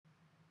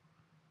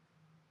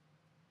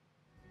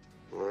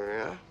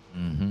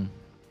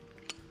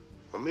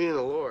me and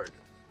the Lord,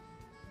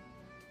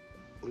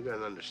 we got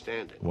an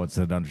understanding. What's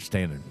that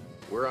understanding?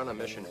 We're on a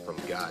mission from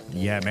God.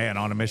 Yeah, man,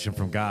 on a mission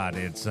from God.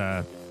 It's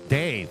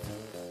Dave.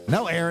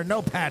 No Aaron,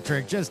 no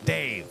Patrick, just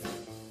Dave.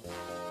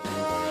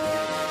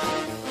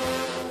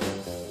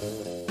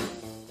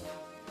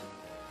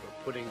 We're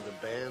putting the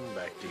band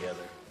back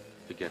together.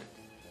 Forget it.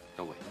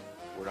 No way.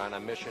 We're on a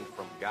mission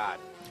from God.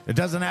 It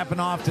doesn't happen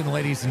often,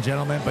 ladies and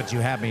gentlemen, but you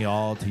have me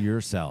all to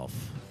yourself.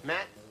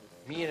 Matt,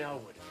 me and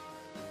Elwood,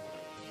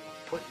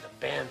 putting the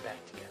band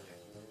back together.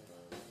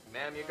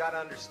 Ma'am, you gotta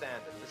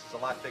understand that this is a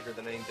lot bigger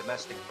than any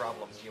domestic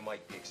problems you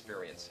might be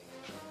experiencing.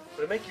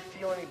 Would it make you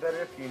feel any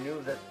better if you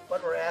knew that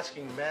what we're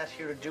asking Matt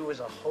here to do is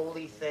a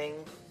holy thing?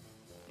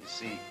 You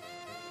see,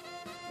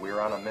 we're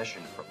on a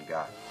mission from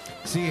God.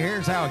 See,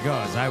 here's how it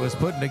goes. I was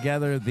putting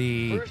together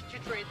the First you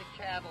trade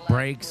the Cadillac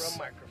breaks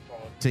for a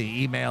microphone. to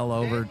email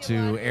over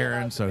to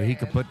Aaron so he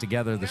could put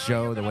together the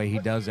show the way he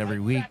does every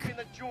week.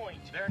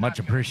 Much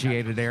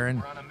appreciated, Aaron.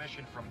 We're on a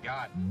mission from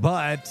God.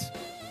 But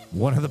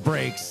one of the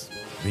breaks,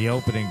 the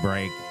opening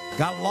break,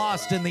 got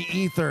lost in the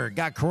ether,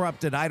 got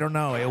corrupted. I don't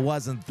know. It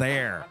wasn't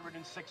there.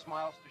 106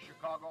 miles to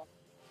Chicago.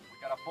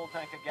 We got a full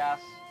tank of gas,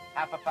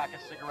 half a pack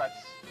of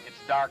cigarettes. It's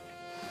dark,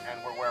 and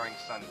we're wearing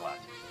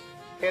sunglasses.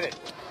 Hit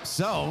it.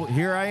 So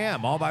here I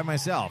am, all by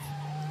myself.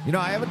 You know,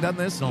 I haven't done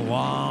this in a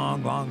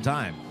long, long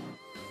time.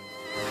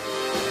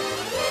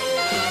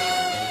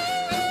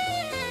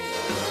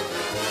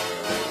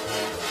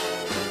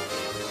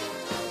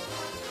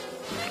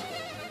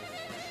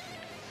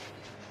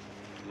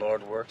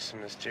 Lord works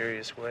in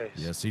mysterious ways.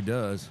 Yes, he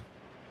does.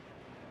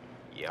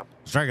 Yep.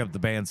 Strike up the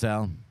band,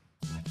 Sal.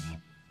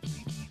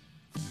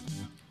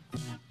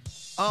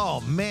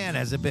 Oh, man,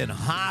 has it been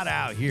hot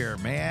out here,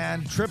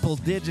 man. Triple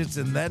digits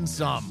and then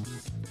some.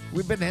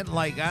 We've been hitting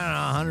like, I don't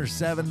know,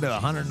 107 to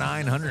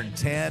 109,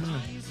 110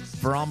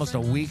 for almost a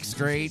week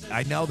straight.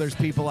 I know there's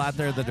people out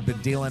there that have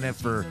been dealing it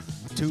for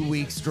 2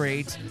 weeks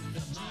straight,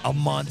 a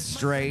month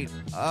straight.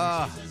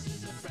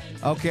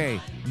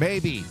 Okay,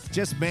 maybe,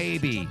 just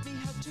maybe,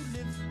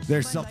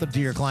 there's something to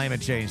your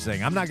climate change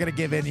thing. I'm not going to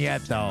give in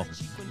yet, though.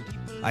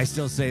 I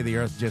still say the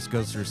Earth just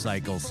goes through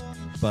cycles,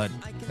 but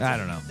I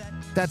don't know.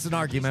 That's an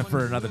argument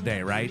for another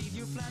day, right?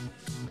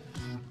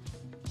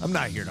 I'm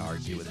not here to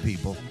argue with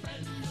people.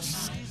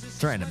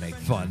 Just trying to make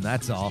fun,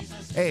 that's all.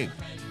 Hey,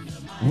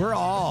 we're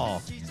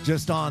all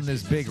just on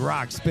this big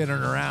rock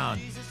spinning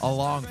around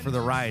along for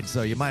the ride,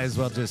 so you might as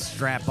well just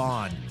strap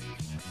on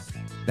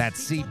that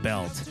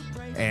seatbelt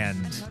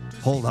and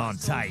hold on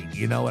tight,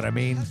 you know what I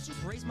mean?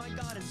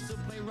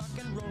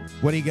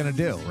 What are you going to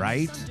do,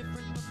 right?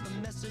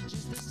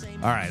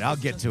 All right, I'll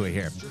get to it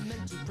here.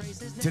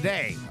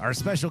 Today, our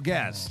special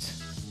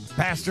guest,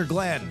 Pastor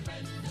Glenn,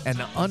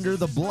 and Under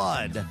the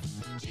Blood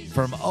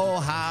from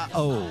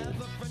Ohio.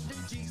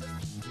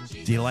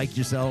 Do you like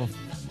yourself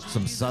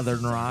some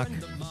Southern rock,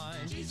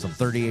 some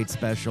 38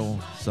 Special,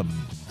 some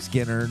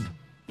Skinnerd,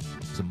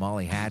 some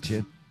Molly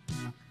Hatchet?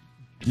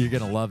 You're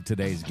going to love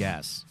today's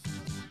guest.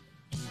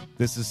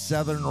 This is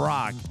Southern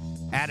rock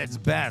at its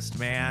best,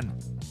 man.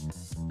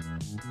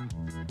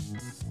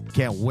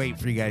 Can't wait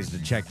for you guys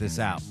to check this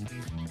out.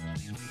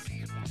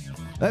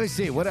 Let me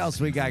see what else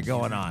we got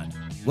going on.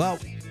 Well,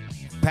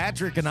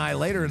 Patrick and I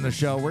later in the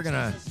show we're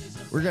gonna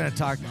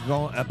talk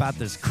about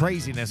this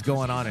craziness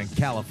going on in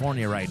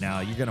California right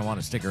now. You're gonna want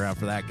to stick around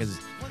for that because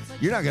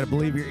you're not gonna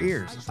believe your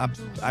ears.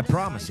 I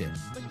promise you.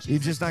 You're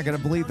just not gonna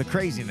believe the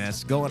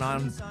craziness going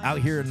on out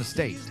here in the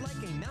state.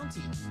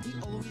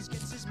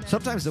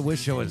 Sometimes I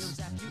wish I was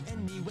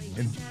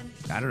in,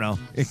 I don't know,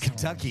 in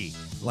Kentucky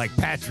like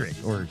Patrick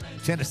or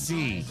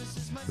Tennessee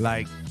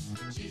like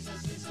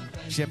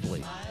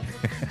Shipley.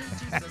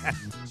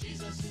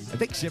 I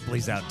think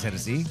Shipley's out in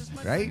Tennessee,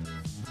 right?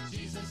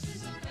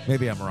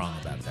 Maybe I'm wrong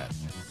about that.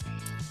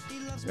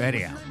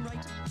 Anyhow.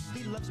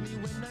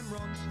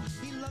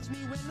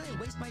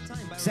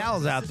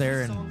 Sal's out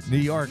there in New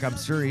York. I'm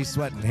sure he's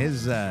sweating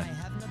his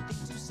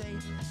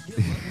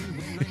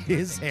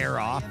his hair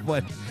off.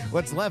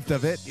 What's left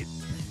of it.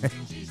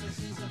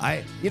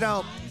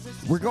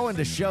 We're going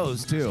to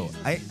shows too.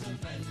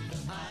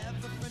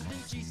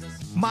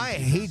 My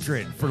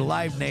hatred for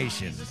Live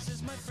Nation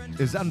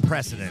is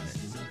unprecedented.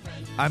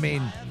 I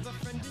mean,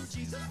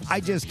 I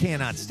just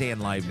cannot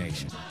stand Live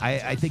Nation.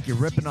 I think you're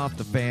ripping off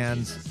the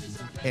fans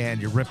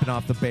and you're ripping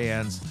off the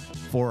bands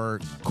for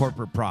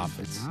corporate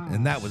profits.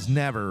 And that was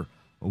never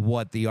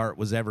what the art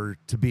was ever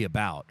to be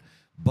about.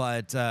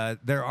 But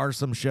there are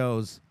some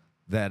shows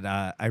that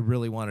I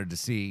really wanted to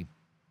see.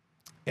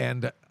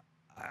 And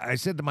I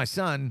said to my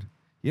son,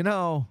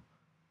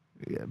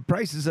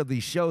 prices of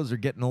these shows are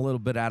getting a little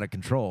bit out of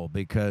control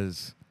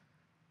because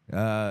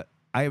I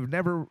have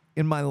never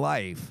in my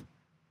life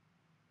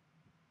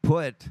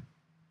put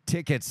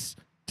tickets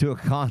to a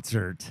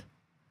concert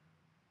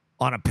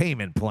on a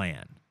payment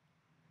plan.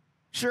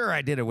 Sure,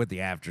 I did it with the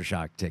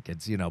Aftershock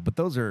tickets, but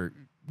those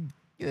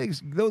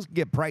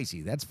get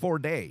pricey. That's 4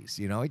 days,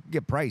 it can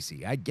get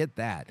pricey. I get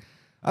that.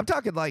 I'm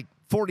talking like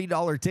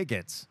 $40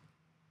 tickets.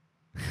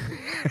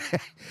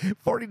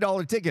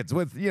 $40 tickets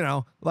with,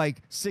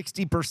 like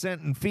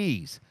 60% in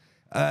fees.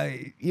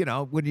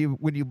 When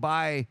you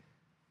buy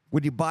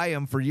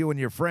them for you and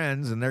your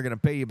friends, and they're going to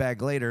pay you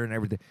back later and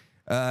everything.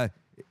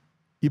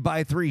 You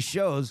buy 3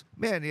 shows,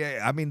 man.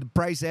 Yeah, I mean, the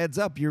price adds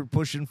up. You're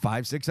pushing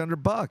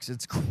 $500-$600.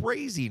 It's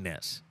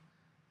craziness.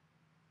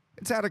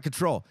 It's out of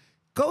control.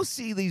 Go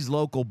see these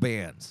local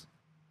bands.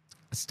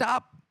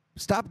 Stop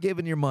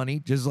giving your money,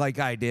 just like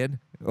I did.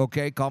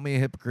 Okay, call me a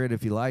hypocrite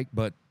if you like,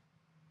 but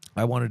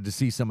I wanted to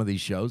see some of these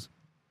shows.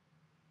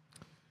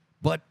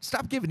 But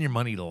stop giving your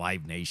money to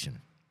Live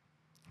Nation.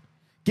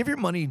 Give your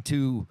money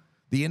to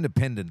the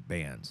independent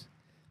bands.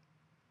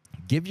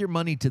 Give your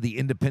money to the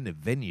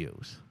independent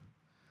venues.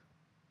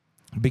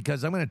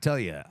 Because I'm going to tell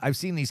you, I've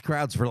seen these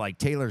crowds for like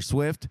Taylor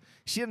Swift.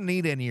 She doesn't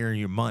need any of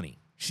your money.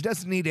 She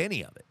doesn't need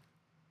any of it.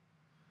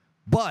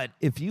 But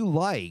if you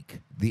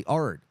like the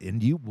art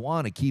and you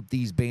want to keep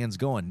these bands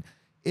going,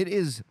 it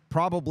is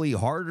probably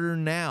harder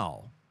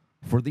now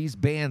for these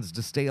bands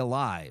to stay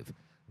alive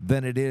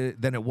than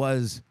it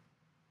was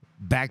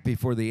back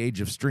before the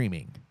age of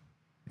streaming.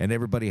 And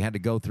everybody had to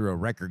go through a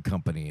record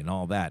company and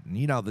all that. And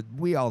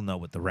we all know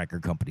what the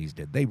record companies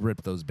did. They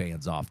ripped those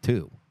bands off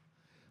too.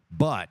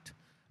 But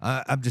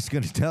I'm just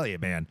going to tell you,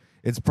 man,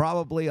 it's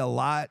probably a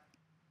lot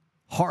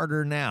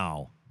harder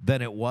now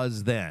than it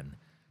was then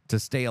to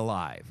stay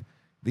alive.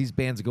 These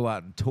bands go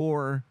out and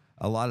tour.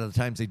 A lot of the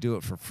times they do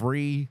it for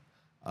free.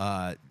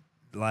 A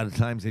lot of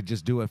times they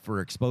just do it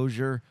for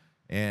exposure.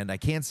 And I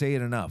can't say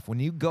it enough. When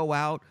you go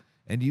out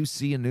and you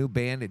see a new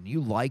band and you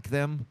like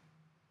them,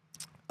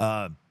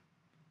 buy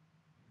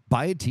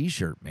a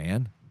T-shirt,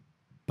 man.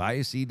 Buy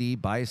a CD,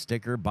 buy a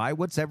sticker, buy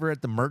whatever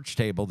at the merch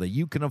table that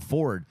you can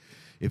afford.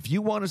 If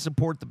you want to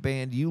support the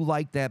band, you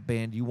like that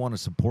band, you want to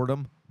support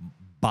them,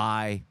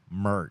 buy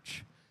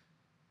merch.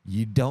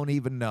 You don't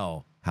even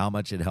know how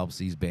much it helps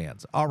these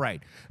bands. All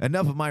right,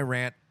 enough of my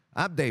rant.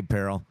 I'm Dave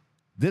Peril.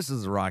 This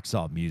is the Rock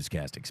Salt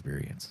Musecast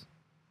Experience.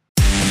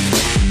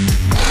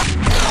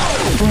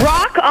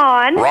 Rock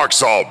on. Rock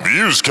Salt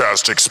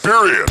Musecast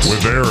Experience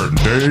with Aaron,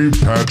 Dave,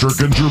 Patrick,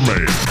 and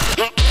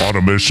Jermaine on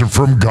a mission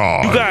from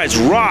God. You guys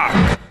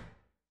rock.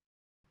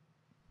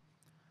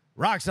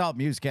 Rock Salt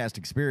Musecast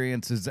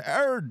Experience is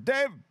Aaron,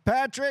 Dave,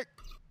 Patrick,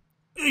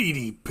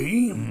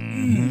 ADP.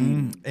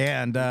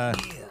 And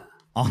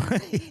on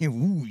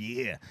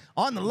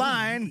the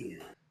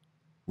line,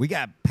 we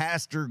got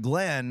Pastor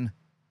Glenn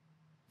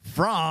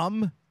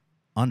from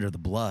Under the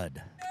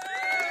Blood.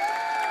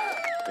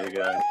 Hey,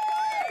 guys.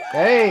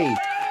 Hey,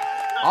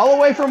 all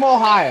the way from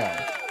Ohio.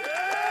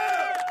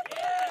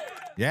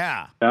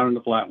 Yeah. Down in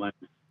the flatlands.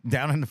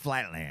 Down in the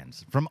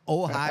flatlands from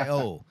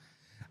Ohio.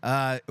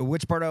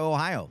 Which part of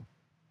Ohio?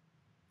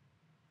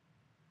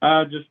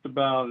 Just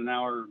about an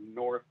hour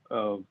north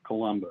of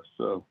Columbus.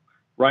 So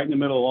right in the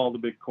middle of all the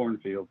big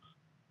cornfields.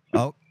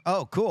 Oh,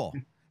 cool.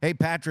 Hey,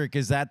 Patrick,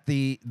 is that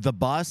the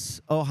bus,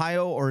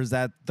 Ohio, or is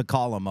that the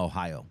column,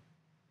 Ohio?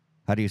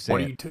 How do you say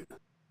it?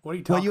 What are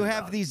you talking about? Well, you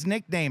have these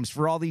nicknames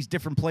for all these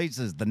different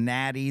places, the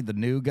Natty, the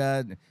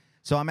Nougat.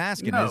 So I'm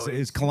asking,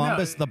 is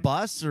Columbus the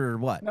bus or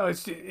what? No,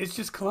 it's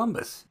just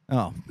Columbus.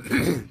 Oh.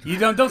 You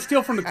don't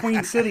steal from the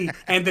Queen City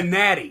and the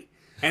Natty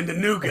and the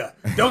Nougat.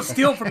 Don't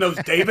steal from those,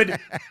 David.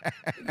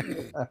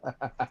 All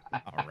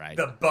right.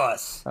 The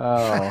bus.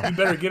 Oh. You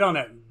better get on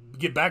that.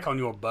 Get back on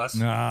your bus.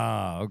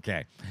 Oh,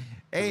 okay.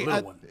 Hey,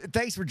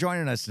 thanks for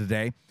joining us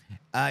today.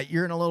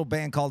 You're in a little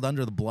band called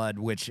Under the Blood,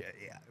 which,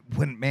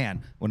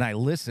 when I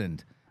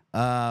listened,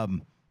 I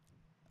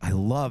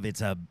love.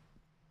 It's a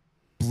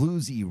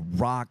bluesy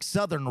rock,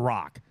 southern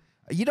rock.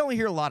 You don't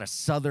hear a lot of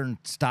southern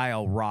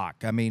style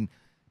rock. I mean,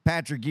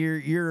 Patrick,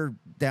 you're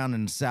down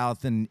in the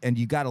South, and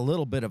you got a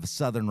little bit of a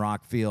southern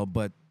rock feel,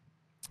 but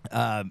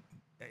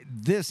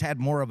this had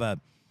more of a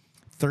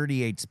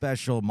 38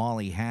 Special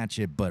Molly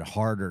Hatchet, but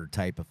harder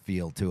type of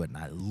feel to it, and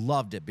I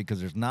loved it because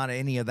there's not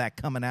any of that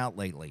coming out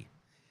lately.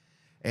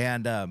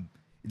 And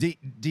do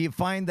you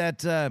find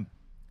that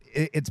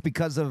it's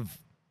because of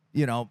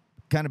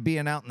kind of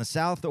being out in the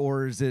South,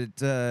 or is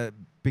it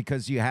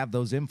because you have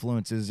those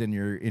influences in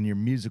your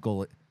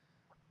musical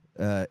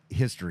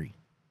history?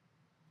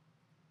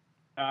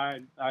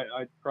 I'd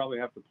probably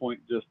have to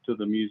point just to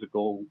the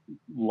musical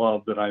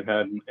love that I've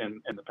had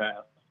in the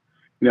past.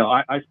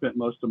 I spent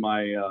most of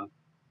my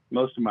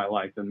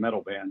life in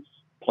metal bands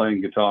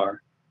playing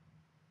guitar.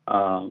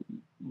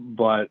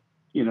 But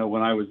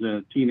when I was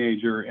a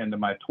teenager into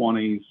my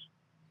 20s,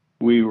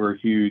 we were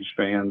huge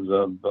fans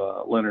of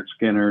Leonard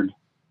Skinner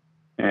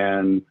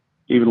and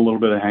even a little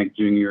bit of Hank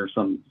Jr.,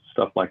 some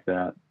stuff like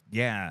that.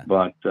 Yeah.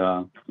 But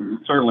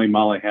certainly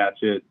Molly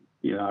Hatchet.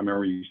 I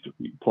remember you used to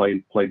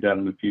play that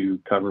in a few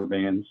cover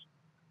bands.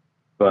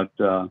 But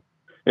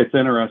it's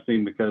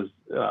interesting because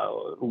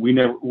we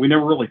never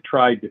really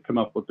tried to come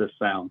up with this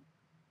sound.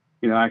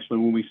 Actually,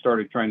 when we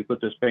started trying to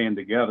put this band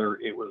together,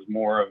 it was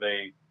more of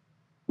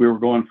we were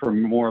going for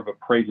more of a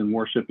praise and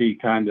worship-y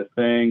kind of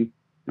thing.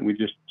 And we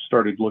just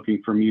started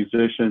looking for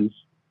musicians,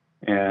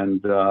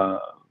 and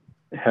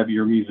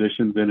heavier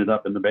musicians ended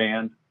up in the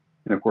band.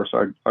 And of course,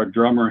 our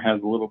drummer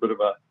has a little bit of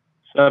a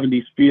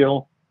 70s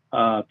feel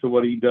to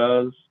what he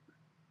does.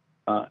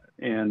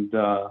 And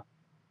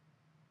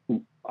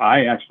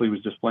I actually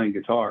was just playing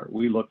guitar.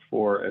 We looked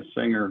for a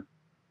singer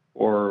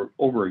for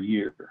over a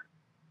year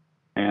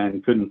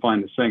and couldn't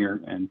find a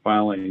singer. And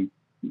finally,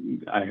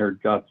 I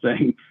heard God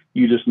saying,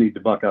 "You just need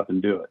to buck up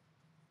and do it."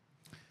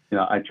 You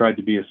know, I tried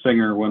to be a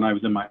singer when I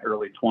was in my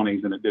early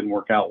 20s, and it didn't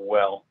work out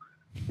well.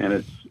 And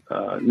it's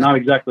not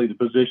exactly the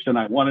position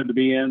I wanted to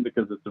be in,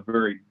 because it's a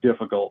very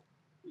difficult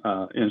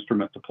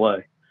instrument to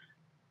play.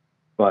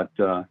 But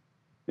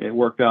it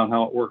worked out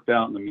how it worked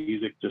out, and the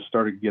music just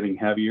started getting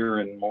heavier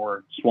and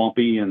more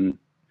swampy. And,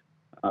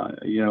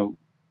 you know,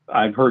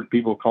 I've heard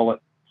people call it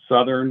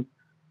Southern.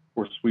 Of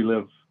course, we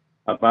live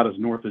about as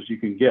north as you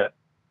can get.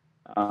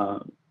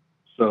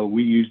 So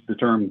we use the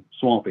term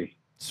swampy,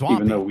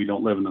 even though we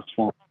don't live in a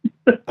swamp.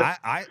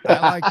 I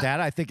like that.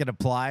 I think it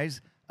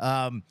applies.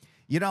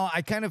 You know,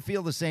 I kind of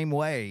feel the same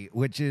way,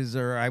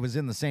 or I was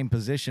in the same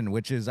position,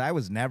 which is I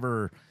was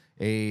never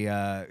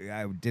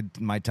I did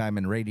my time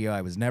in radio.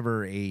 I was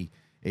never a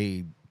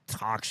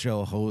talk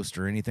show host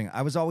or anything.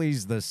 I was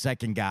always the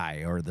second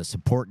guy or the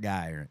support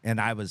guy, and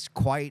I was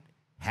quite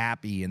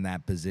happy in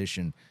that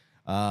position.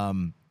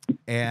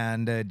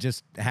 And it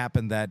just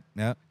happened that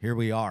here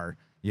we are,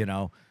 you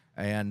know.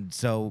 And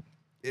so,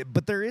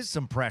 but there is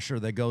some pressure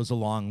that goes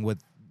along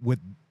with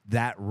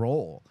that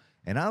role.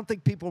 And I don't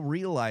think people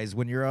realize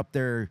when you're up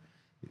there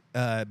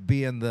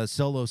being the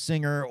solo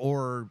singer,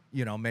 or,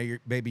 you know,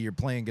 maybe you're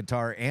playing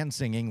guitar and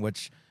singing,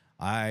 which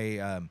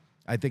I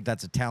think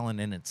that's a talent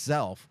in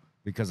itself,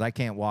 because I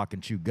can't walk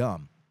and chew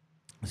gum.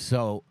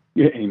 So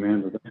yeah,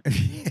 amen.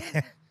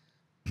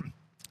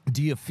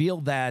 Do you feel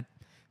that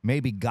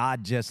maybe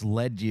God just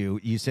led you?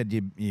 You said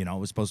you know it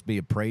was supposed to be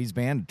a praise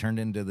band, it turned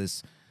into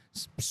this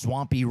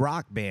swampy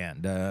rock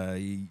band.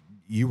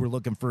 You were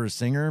looking for a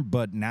singer,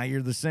 but now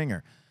you're the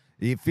singer.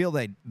 Do you feel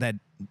that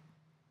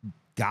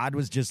God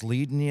was just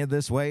leading you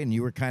this way, and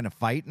you were kind of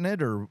fighting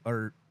it,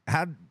 or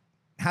how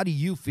do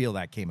you feel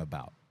that came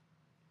about?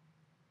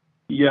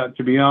 Yeah,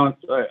 to be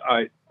honest,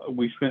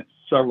 we spent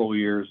several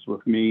years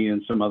with me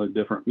and some other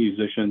different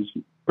musicians,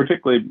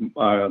 particularly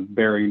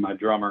Barry, my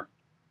drummer,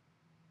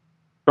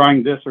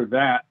 trying this or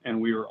that,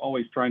 and we were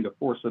always trying to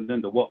force it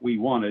into what we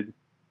wanted,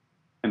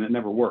 and it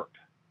never worked.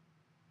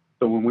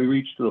 So when we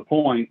reached to the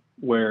point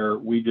where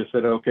we just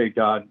said, "Okay,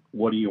 God,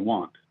 what do you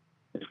want?"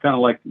 It's kind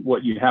of like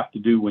what you have to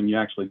do when you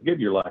actually give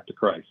your life to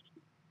Christ.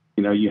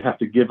 You know, you have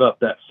to give up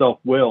that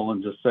self-will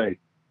and just say,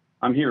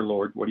 "I'm here,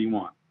 Lord. What do you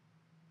want?"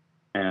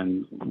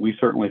 And we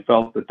certainly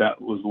felt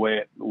that was the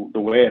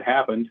way it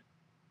happened.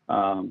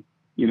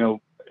 You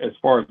know, as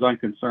far as I'm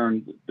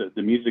concerned,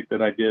 the music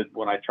that I did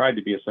when I tried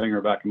to be a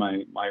singer back in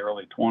my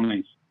early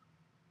 20s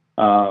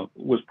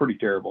was pretty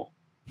terrible.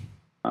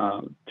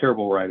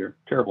 Terrible writer,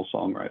 terrible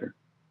songwriter.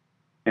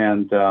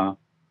 And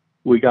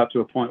we got to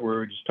a point where we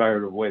were just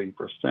tired of waiting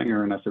for a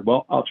singer. And I said,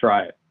 "Well, I'll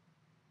try it.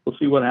 We'll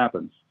see what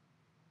happens."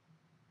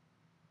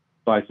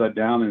 So I sat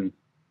down and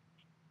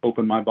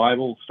opened my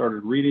Bible,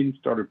 started reading,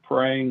 started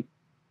praying.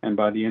 And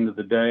by the end of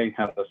the day,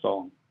 had a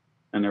song.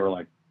 And they were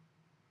like,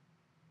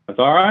 "That's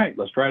all right.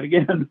 Let's try it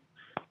again."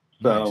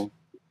 So nice.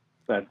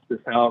 That's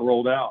just how it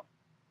rolled out.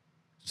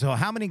 So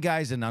how many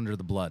guys in Under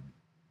the Blood?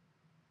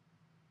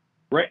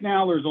 Right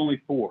now, there's only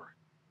 4.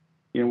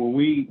 You know,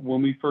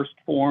 when we first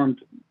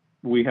formed,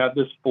 we had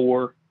this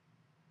 4,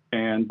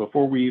 and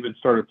before we even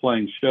started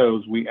playing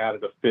shows, we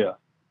added a 5th.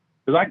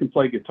 Because I can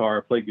play guitar,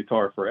 I play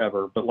guitar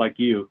forever, but like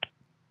you,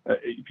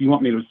 if you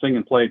want me to sing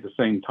and play at the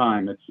same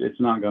time,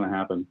 it's not going to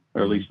happen,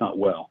 or at least not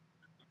well.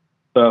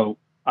 So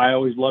I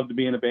always love to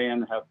be in a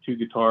band, have 2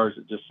 guitars.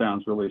 It just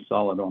sounds really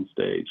solid on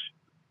stage.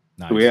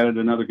 Nice. So we added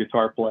another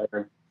guitar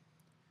player,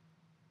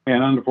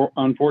 and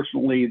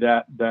unfortunately,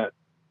 that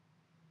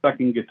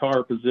second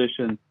guitar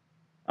position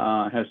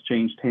has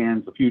changed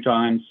hands a few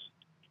times.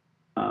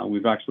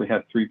 We've actually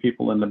had 3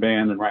 people in the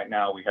band, and right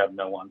now we have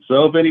no one.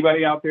 So if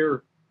anybody out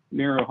there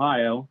near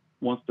Ohio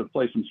wants to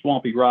play some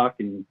swampy rock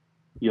and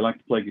you like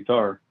to play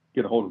guitar,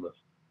 get a hold of us.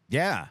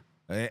 Yeah,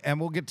 and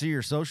we'll get to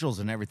your socials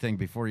and everything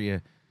before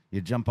you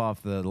jump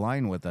off the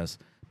line with us.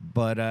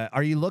 But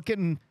are you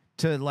looking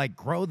to, like,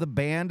 grow the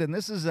band? And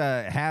this is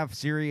a half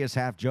serious,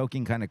 half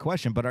joking kind of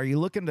question, but are you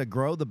looking to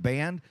grow the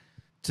band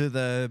to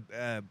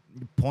the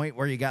point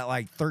where you got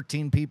like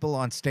 13 people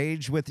on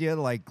stage with you,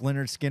 like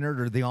Leonard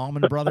Skinner or the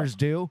Allman Brothers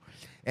do?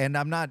 And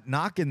I'm not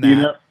knocking that. You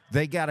know,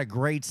 they got a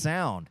great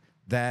sound.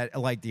 That,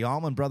 like the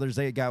Allman Brothers,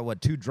 they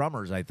got 2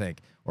 drummers, I think,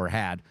 or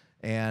had.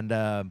 And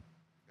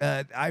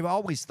I've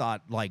always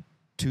thought like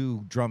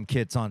 2 drum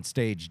kits on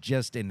stage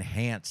just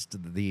enhanced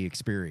the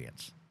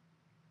experience.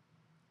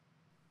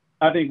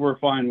 I think we're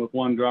fine with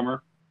 1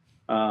 drummer,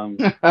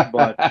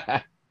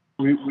 but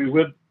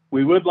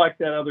we would like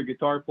that other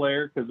guitar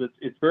player, because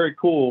it's very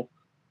cool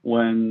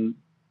when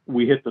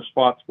we hit the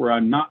spots where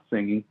I'm not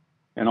singing,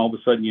 and all of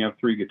a sudden you have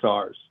 3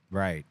 guitars.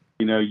 Right.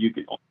 You know, you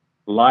can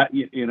live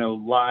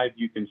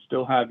you can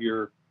still have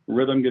your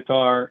rhythm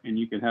guitar, and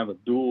you can have a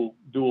dual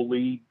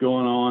lead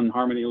going on,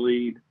 harmony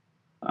lead.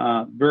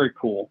 Very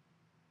cool.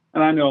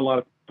 And I know a lot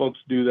of folks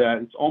do that.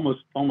 It's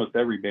almost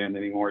every band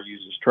anymore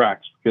uses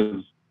tracks,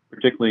 because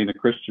particularly in the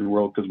Christian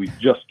world, because we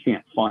just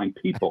can't find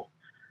people.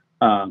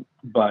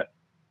 But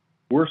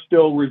we're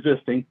still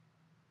resisting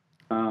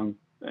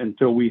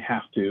until we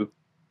have to.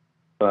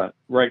 But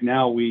right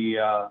now we're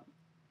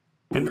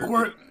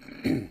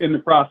in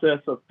the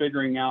process of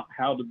figuring out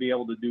how to be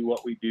able to do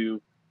what we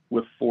do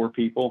with 4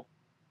 people.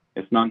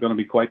 It's not going to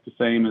be quite the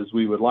same as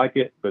we would like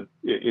it, but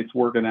it's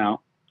working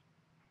out.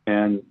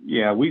 And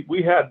yeah,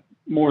 we had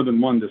more than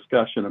one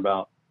discussion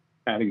about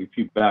adding a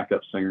few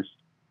backup singers,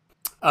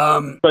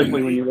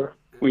 especially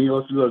when you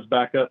listen to those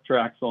backup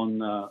tracks on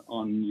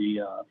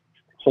the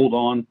Hold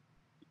On.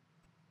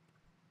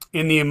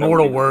 In the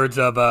immortal words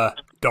of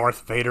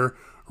Darth Vader,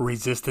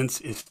 resistance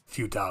is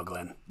futile,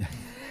 Glenn.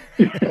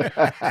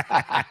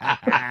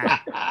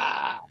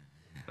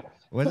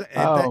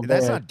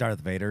 That's not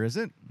Darth Vader, is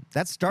it?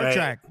 That's Star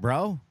Trek,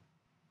 bro.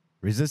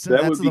 Resistance.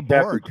 That That's would the be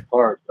Captain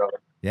Borg. Picard,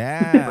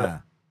 Yeah.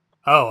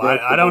 Oh,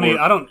 I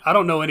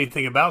don't know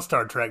anything about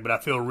Star Trek, but I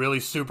feel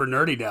really super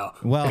nerdy now.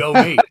 Well, go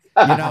me.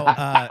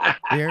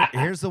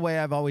 Here's the way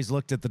I've always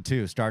looked at the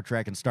two, Star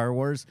Trek and Star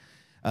Wars.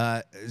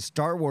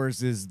 Star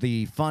Wars is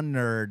the fun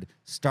nerd.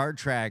 Star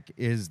Trek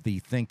is the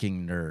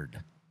thinking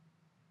nerd.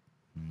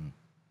 And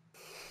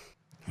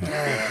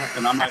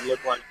I might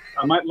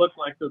look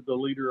like the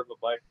leader of a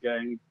bike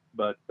gang,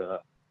 but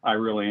I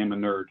really am a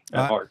nerd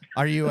at heart.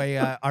 Are you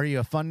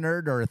a fun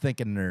nerd or a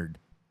thinking nerd?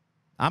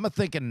 I'm a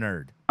thinking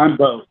nerd. I'm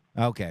both.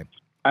 Okay.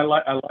 I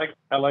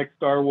like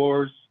Star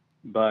Wars,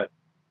 but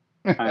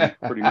I'm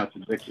pretty much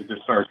addicted to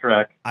Star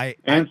Trek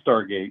and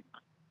Stargate.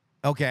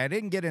 Okay, I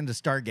didn't get into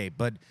Stargate,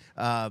 but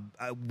I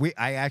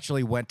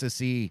actually went to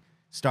see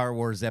Star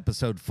Wars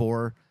Episode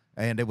 4,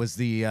 and it was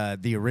the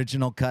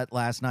original cut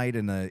last night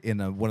in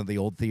one of the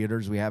old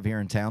theaters we have here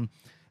in town,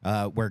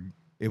 where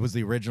it was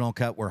the original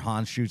cut where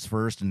Han shoots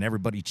first, and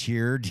everybody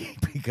cheered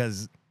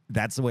because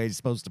that's the way it's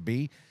supposed to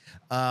be.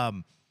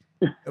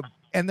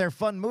 And they're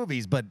fun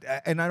movies, but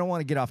and I don't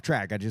want to get off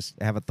track. I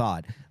just have a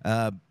thought.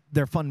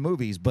 They're fun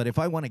movies, but if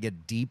I want to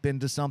get deep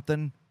into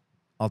something,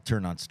 I'll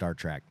turn on Star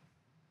Trek.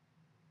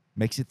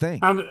 Makes you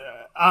think.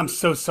 I'm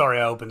so sorry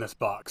I opened this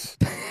box.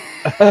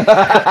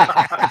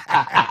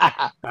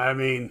 I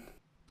mean,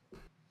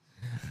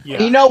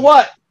 yeah. You know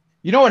what?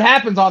 You know what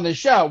happens on this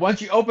show?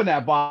 Once you open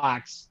that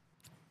box,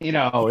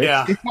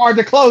 it's hard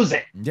to close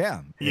it.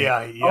 Yeah.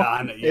 I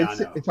know.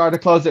 It's hard to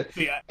close it.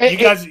 Yeah, you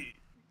guys,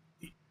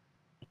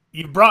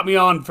 you brought me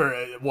on for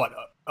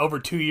over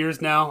 2 years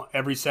now.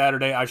 Every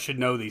Saturday, I should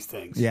know these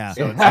things. Yeah.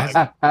 So it's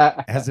like,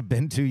 has it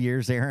been 2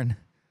 years, Aaron?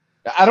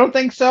 I don't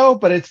think so,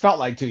 but it's felt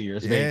like 2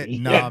 years, maybe.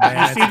 No,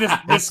 man. You see,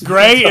 this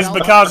gray is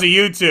because of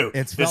you two.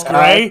 This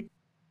gray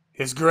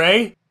is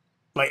gray.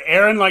 Like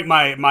Aaron, like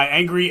my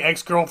angry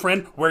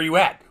ex-girlfriend. Where are you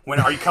at? When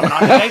are you coming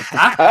on today?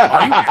 Huh?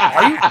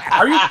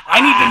 Are you? I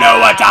need to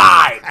know a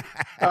time.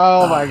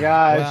 Oh my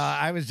gosh. Well,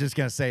 I was just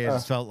gonna say it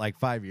just felt like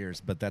 5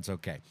 years, but that's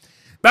okay.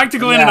 Back to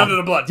Glenn and Under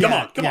the Blood. Come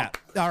on.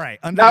 All right,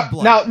 Under the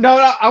Blood.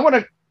 No. I want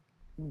to,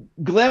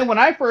 Glenn. When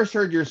I first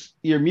heard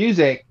your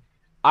music,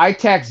 I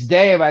text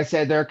Dave. I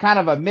said they're kind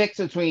of a mix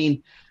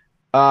between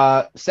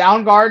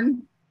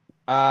Soundgarden,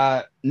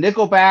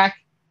 Nickelback,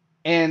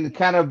 and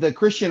kind of the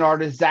Christian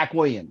artist Zach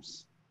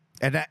Williams.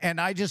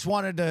 And I just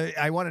wanted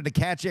to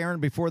catch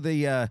Aaron before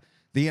the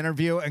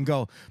interview and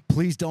go,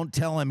 please don't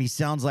tell him he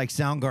sounds like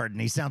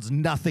Soundgarden. He sounds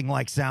nothing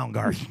like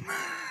Soundgarden.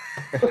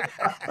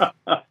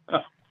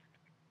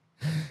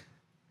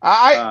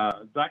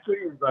 Zach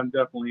Williams, I'm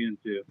definitely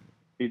into.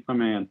 He's my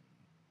man.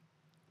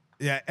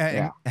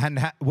 Yeah. And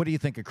what do you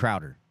think of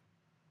Crowder?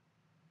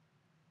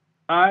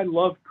 I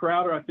love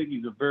Crowder. I think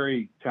he's a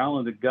very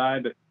talented guy,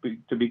 but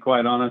to be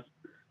quite honest,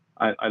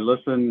 I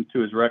listen to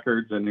his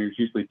records, and there's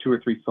usually 2 or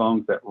 3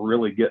 songs that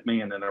really get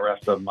me, and then the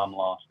rest of them I'm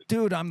lost.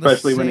 Dude, I'm the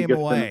Especially same when it gets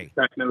way. into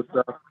techno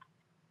stuff.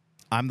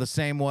 I'm the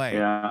same way.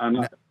 Yeah, I'm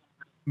not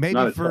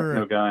a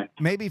techno guy.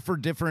 Maybe for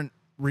different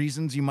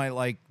reasons, you might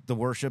like the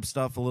worship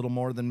stuff a little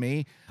more than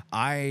me.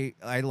 I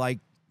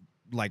like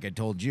I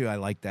told you, I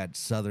like that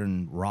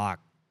Southern rock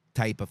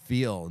type of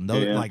feel, and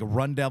those like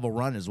Run Devil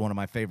Run is one of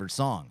my favorite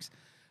songs.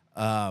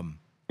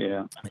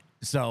 Yeah.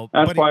 So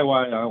that's probably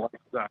why I like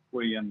Zach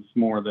Williams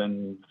more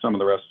than some of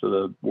the rest of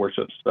the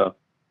worship stuff.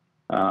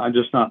 I'm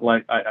just not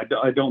like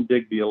I don't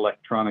dig the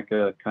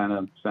electronica kind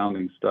of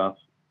sounding stuff.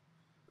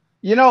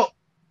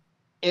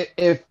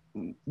 If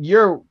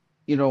you're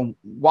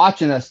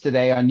watching us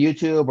today on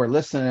YouTube or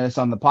listening to us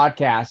on the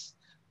podcast,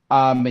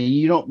 and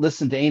you don't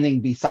listen to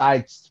anything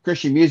besides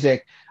Christian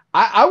music,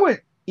 I would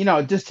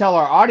just tell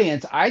our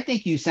audience, I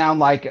think you sound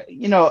like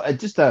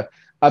just a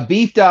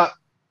beefed up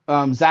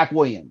Zach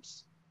Williams.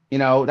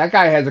 That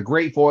guy has a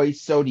great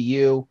voice. So do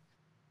you.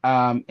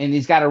 And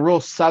he's got a real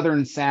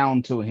Southern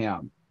sound to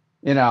him,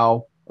 a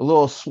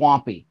little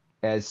swampy,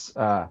 as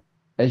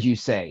you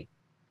say.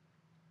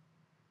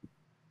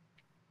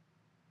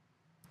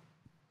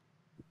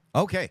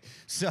 Okay.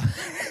 So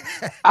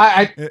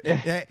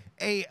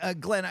hey,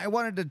 Glenn, I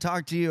wanted to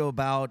talk to you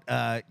about,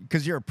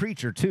 cause you're a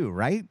preacher too,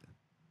 right?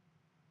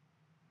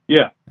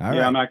 Yeah. All right.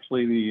 I'm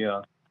actually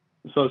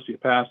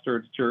associate pastor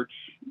at church,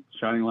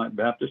 Shining Light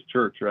Baptist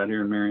Church, right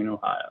here in Marion,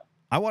 Ohio.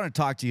 I want to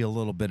talk to you a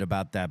little bit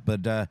about that,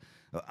 but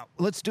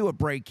let's do a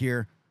break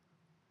here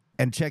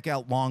and check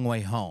out Long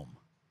Way Home.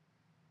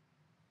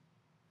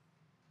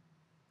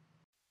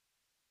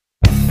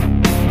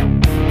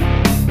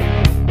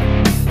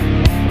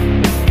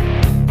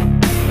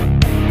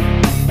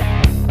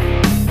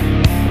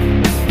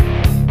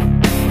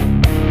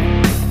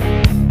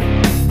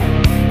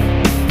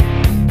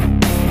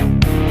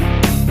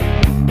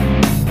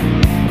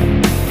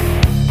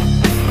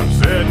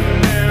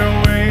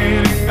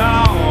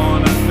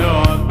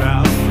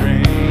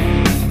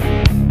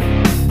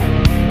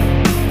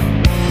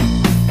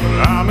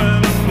 I'm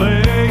in a place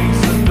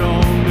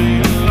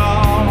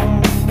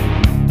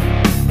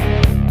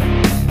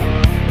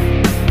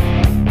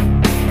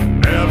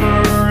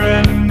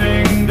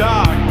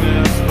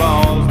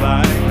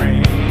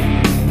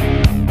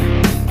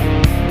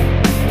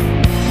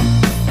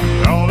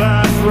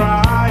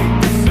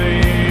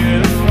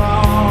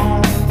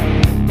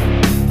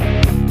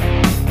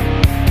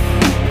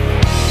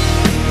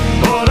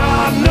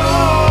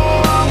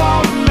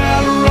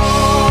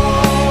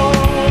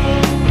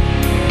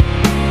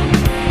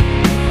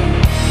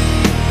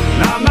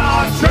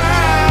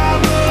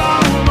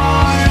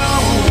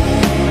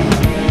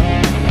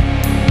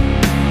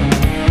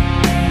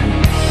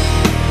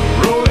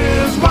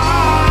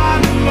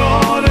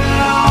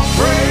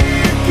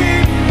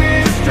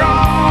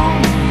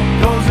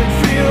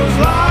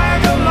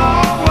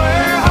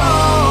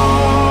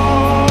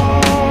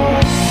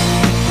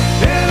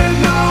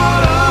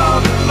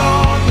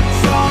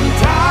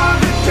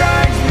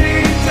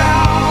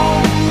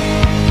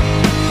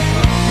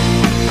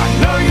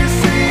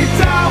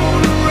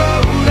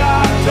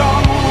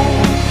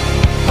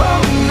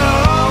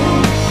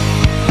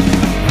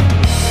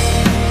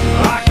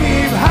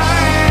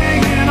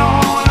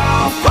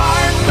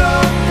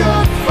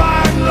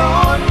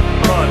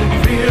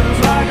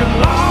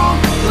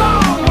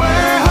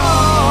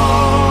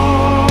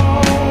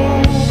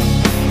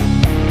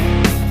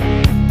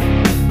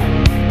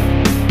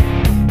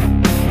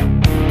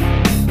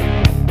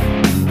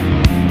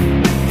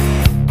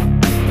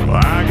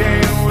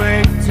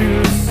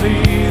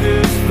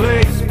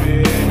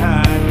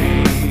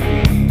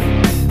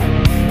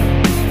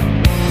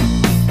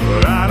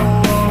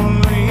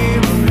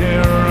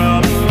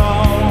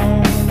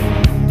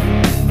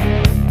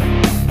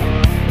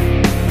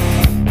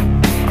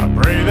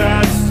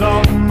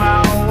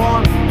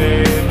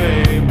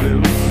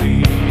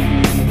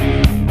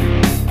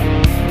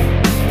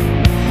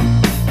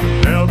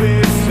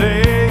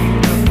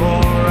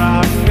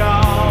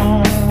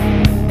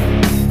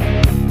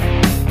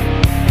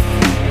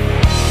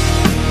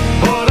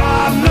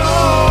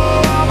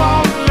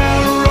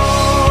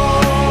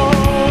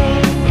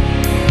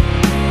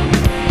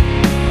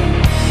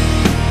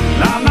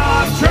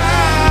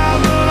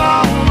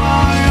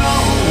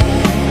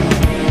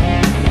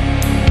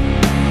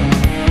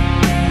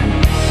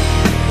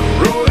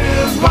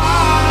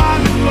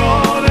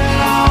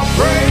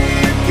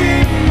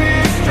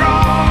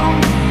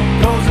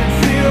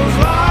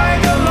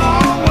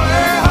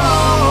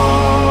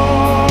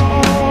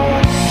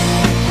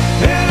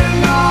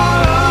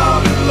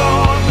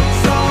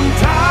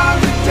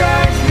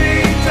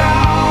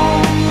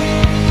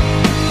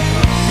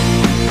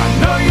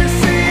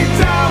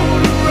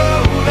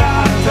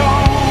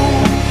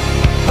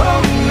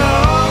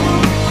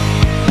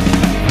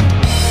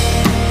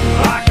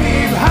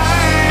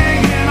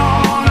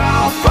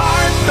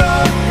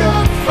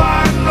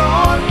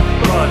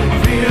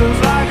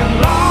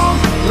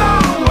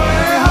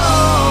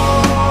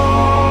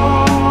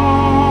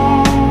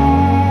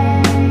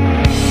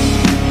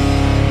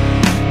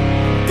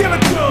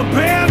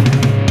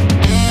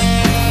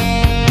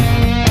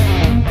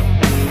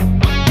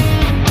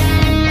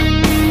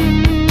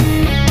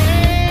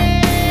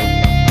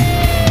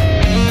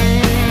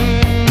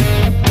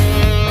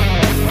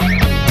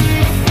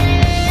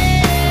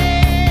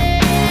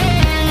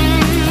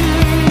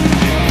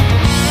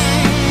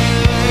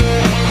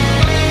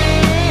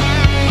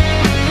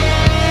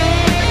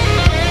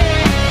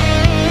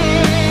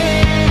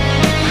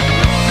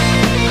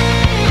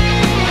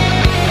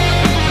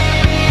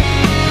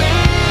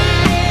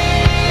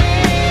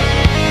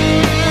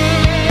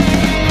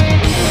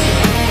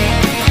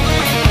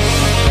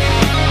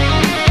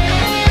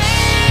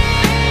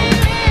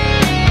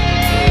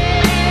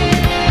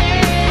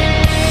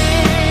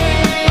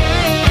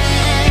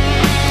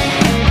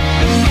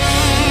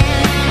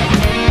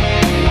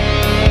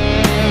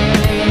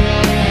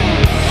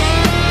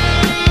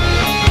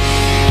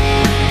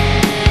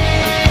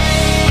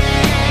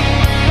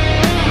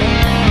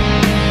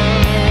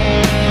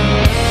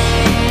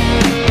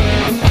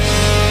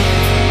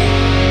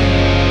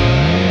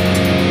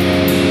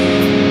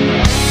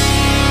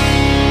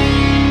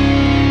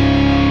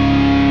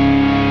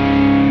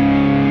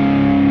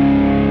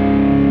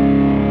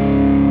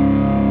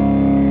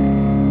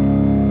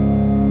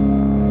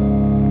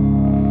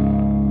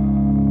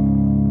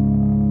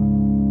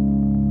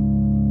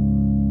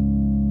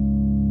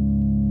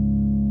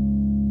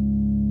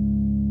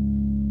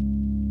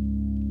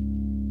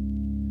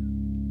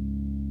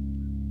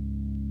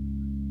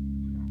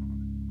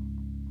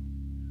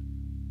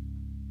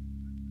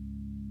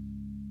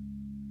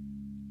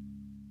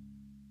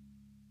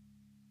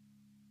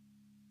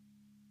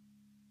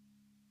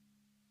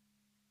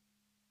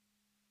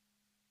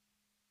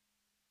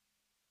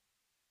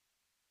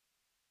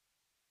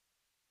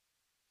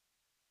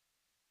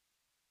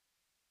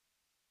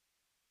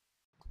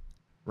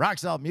Rock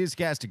Salt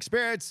Musecast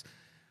Experience.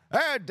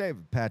 And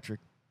David Patrick.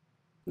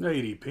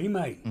 ADP,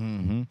 mate.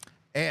 Mm-hmm.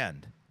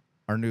 And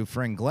our new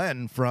friend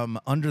Glenn from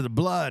Under the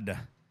Blood.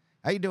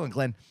 How you doing,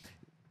 Glenn?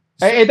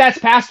 Hey, that's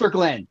Pastor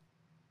Glenn.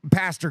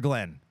 Pastor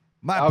Glenn.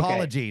 My Okay.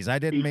 apologies. I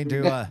didn't mean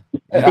to.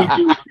 PG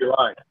if you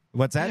like.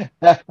 What's that?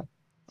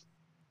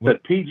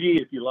 But PG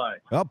if you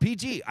like. Oh,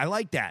 PG. I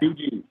like that.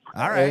 PG.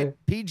 All right,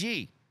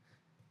 PG.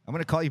 I'm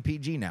going to call you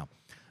PG now.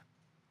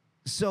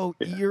 So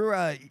you're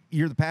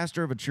the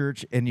pastor of a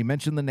church, and you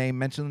mentioned the name.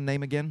 Mention the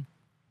name again.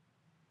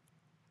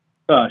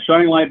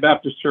 Shining Light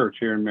Baptist Church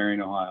here in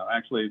Marion, Ohio.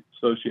 Actually,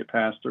 associate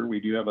pastor. We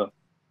do have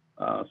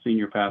a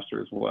senior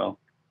pastor as well,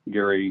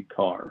 Gary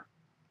Carr.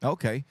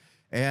 Okay.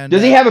 And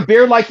does he have a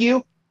beard like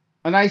you?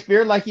 A nice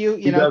beard like you?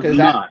 You know, because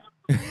that.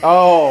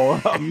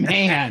 Oh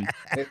man.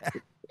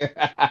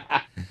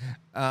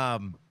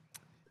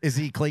 Is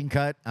he clean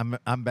cut?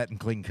 I'm betting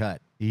clean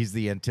cut. He's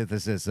the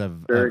antithesis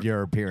of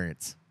your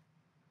appearance.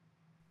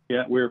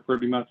 Yeah, we're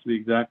pretty much the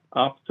exact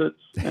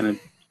opposites, and it's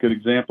a good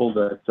example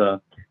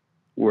that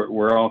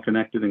we're all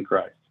connected in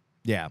Christ.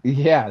 Yeah.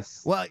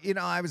 Yes. Well,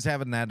 I was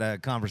having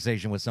that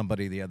conversation with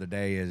somebody the other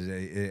day,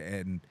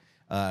 and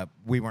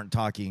we weren't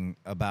talking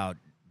about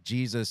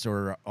Jesus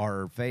or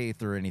our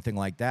faith or anything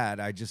like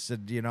that. I just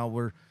said,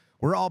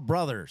 we're all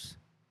brothers.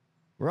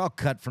 We're all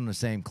cut from the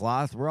same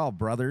cloth. We're all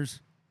brothers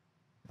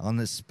on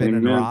this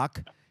spinning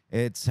rock.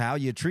 It's how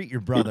you treat your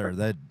brother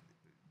that,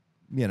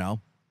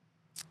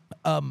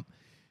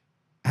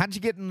 how'd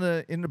you get in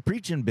the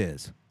preaching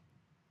biz?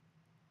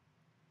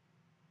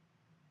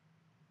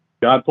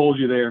 God pulls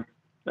you there.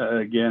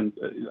 Again,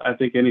 I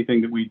think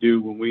anything that we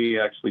do, when we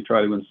actually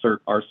try to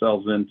insert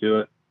ourselves into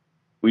it,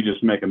 we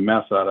just make a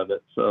mess out of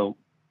it. So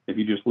if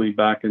you just lean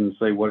back and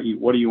say, what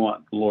do you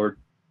want, Lord?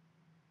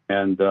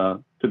 And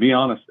to be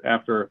honest,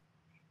 after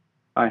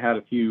I had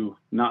a few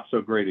not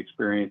so great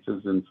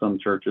experiences in some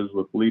churches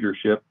with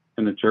leadership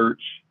in the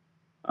church,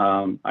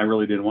 I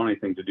really didn't want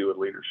anything to do with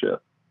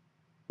leadership.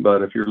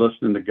 But if you're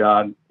listening to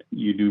God,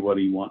 you do what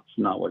he wants,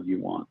 not what you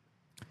want.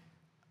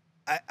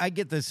 I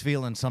get this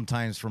feeling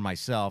sometimes for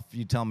myself.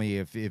 You tell me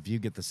if you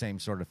get the same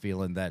sort of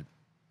feeling that,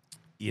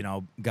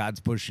 God's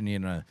pushing you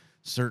in a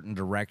certain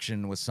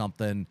direction with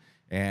something,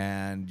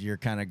 and you're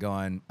kind of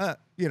going,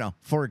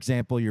 for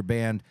example, your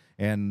band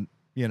and,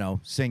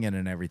 singing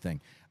and everything.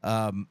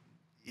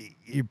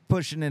 You're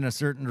pushing in a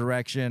certain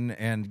direction,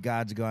 and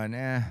God's going,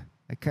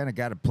 I kind of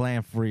got a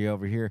plan for you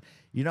over here.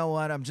 You know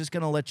what? I'm just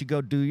going to let you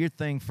go do your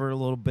thing for a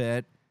little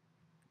bit.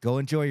 Go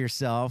enjoy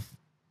yourself,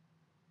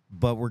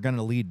 but we're going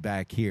to lead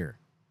back here.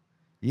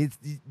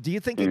 Do you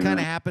think it kind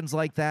of happens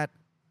like that?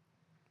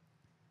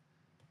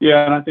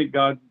 Yeah, and I think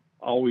God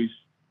always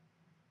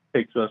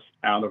takes us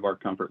out of our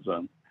comfort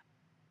zone.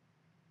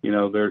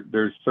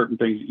 There's certain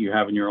things that you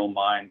have in your own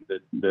mind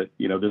that this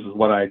is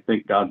what I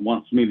think God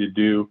wants me to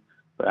do,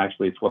 but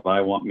actually it's what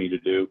I want me to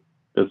do.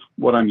 It's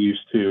what I'm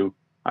used to.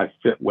 I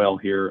fit well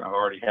here. I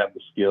already have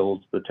the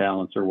skills, the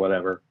talents, or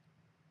whatever.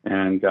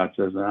 And God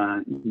says,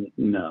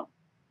 no,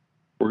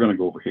 we're going to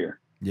go over here.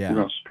 Yeah. We're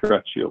going to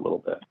stretch you a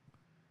little bit.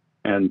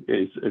 And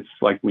it's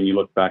like when you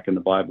look back in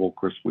the Bible, of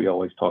course, we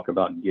always talk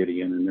about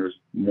Gideon, and there's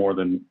more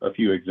than a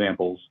few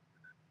examples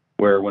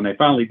where when they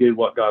finally did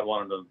what God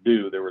wanted them to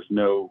do, there was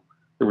no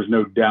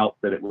doubt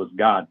that it was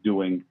God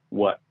doing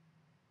what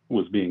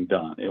was being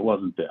done. It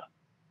wasn't them.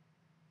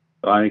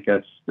 So I think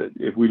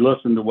if we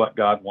listen to what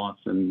God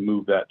wants and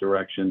move that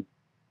direction,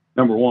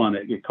 number one,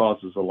 it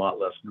causes a lot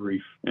less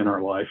grief in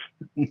our life.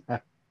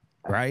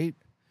 Right?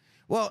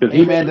 Well,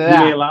 He may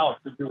allow us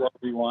to do what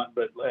we want,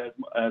 but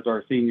as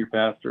our senior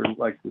pastor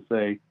likes to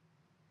say,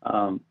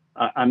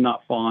 I'm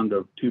not fond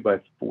of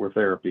 2x4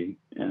 therapy,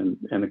 and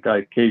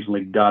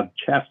occasionally God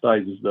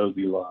chastises those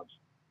he loves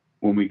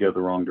when we go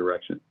the wrong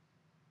direction.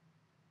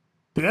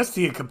 That's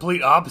the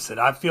complete opposite.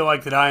 I feel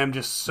like that I am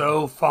just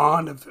so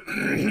fond of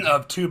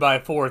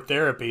 2x4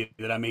 therapy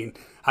that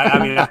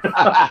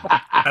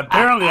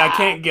apparently I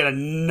can't get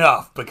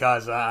enough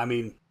because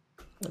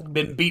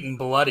been beaten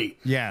bloody.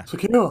 Yeah. So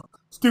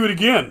let's do it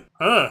again.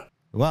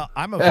 Well,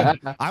 I'm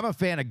a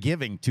fan of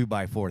giving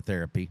 2x4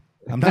 therapy.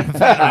 I'm not a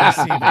fan of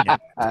receiving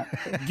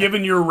it.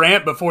 Given your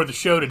rant before the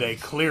show today,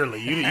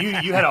 clearly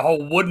you had a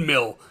whole wood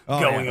mill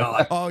going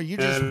on. Oh, you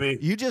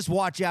just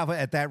watch out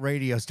at that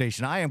radio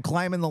station. I am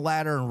climbing the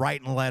ladder and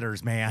writing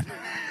letters, man.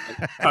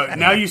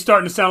 Now you're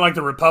starting to sound like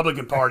the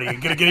Republican Party.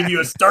 You're going to give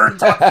you a stern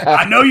talk.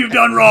 I know you've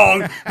done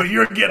wrong, but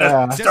you're getting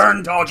a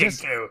stern talking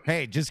to.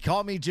 Hey, just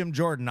call me Jim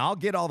Jordan. I'll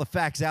get all the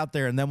facts out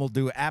there, and then we'll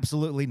do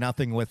absolutely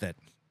nothing with it.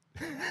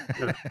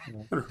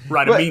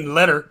 Write a mean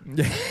letter.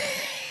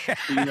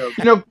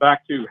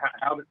 Back to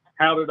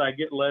how did I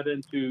get led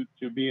into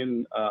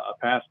being a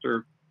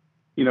pastor?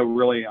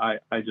 Really, I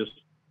just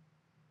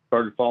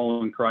started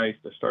following Christ.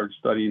 I started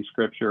studying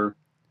Scripture,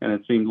 and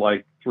it seemed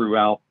like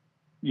throughout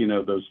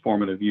those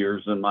formative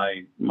years in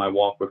my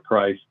walk with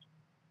Christ,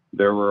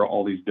 there were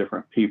all these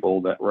different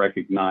people that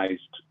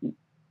recognized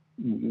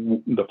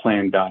the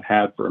plan God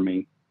had for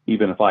me,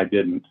 even if I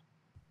didn't,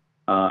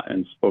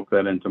 and spoke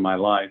that into my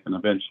life. And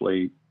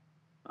eventually,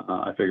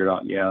 I figured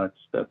out, yeah,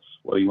 that's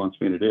what he wants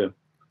me to do.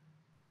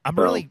 I'm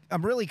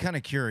really kind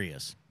of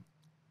curious.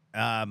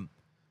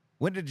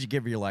 When did you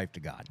give your life to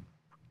God?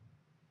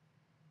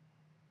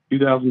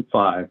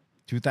 2005.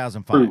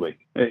 2005. Truly.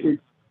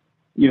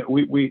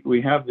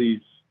 We have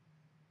these,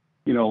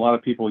 a lot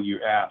of people you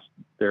ask,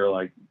 they're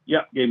like,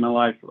 yeah, gave my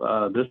life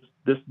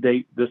this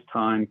date, this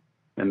time,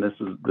 and this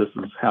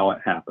is how it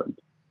happened.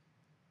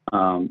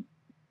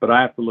 But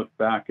I have to look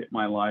back at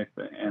my life,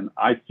 and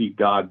I see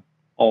God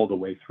all the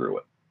way through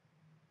it.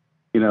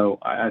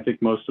 I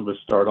think most of us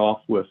start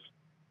off with,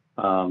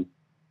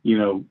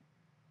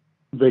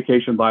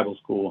 Vacation Bible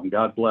School, and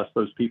God bless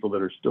those people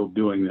that are still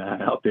doing that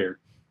out there.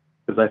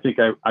 Because I think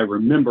I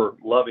remember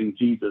loving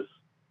Jesus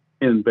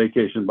in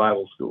Vacation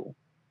Bible School,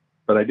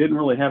 but I didn't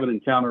really have an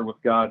encounter with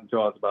God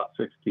until I was about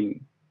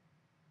 16.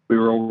 We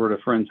were over at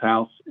a friend's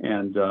house,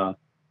 and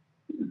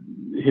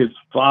his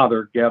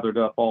father gathered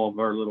up all of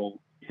our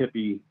little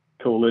hippie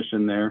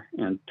coalition there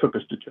and took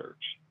us to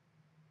church.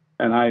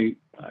 And I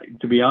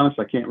to be honest,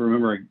 I can't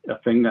remember a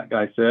thing that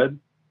guy said,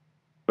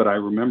 but I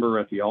remember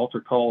at the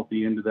altar call at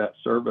the end of that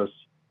service,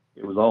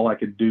 it was all I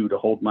could do to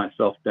hold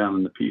myself down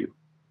in the pew,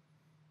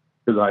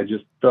 because I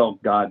just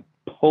felt God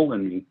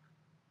pulling me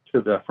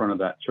to the front of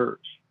that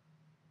church.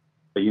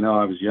 But,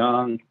 I was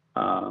young.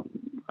 I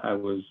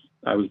was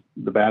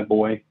the bad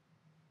boy,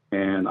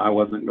 and I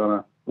wasn't going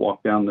to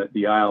walk down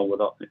the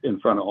aisle in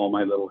front of all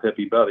my little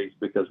hippie buddies,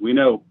 because we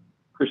know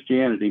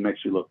Christianity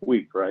makes you look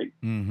weak, right?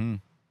 Mm-hmm.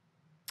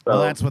 So,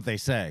 well, that's what they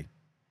say.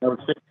 I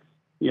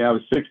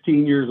was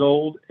 16 years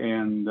old,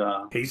 and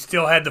he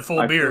still had the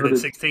full beard at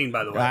 16,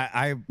 by the way.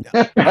 I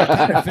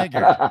kind of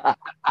figured.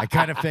 I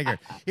kind of figured.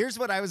 Here's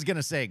what I was going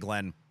to say,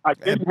 Glenn. I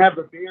didn't have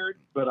a beard,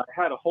 but I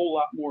had a whole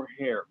lot more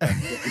hair.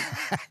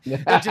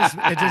 It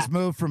just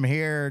moved from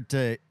here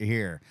to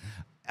here.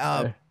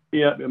 Yeah,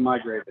 it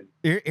migrated.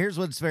 Here's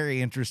what's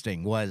very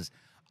interesting was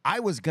I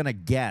was going to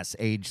guess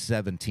age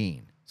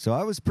 17, so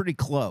I was pretty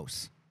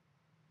close.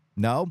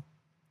 No?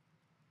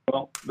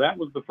 Well, that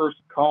was the first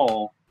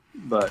call,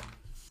 but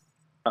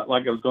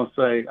like I was going to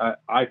say,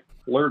 I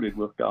flirted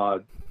with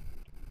God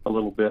a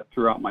little bit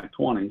throughout my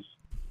 20s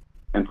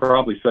and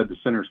probably said the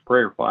sinner's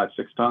prayer 5-6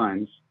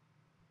 times,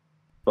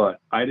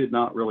 but I did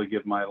not really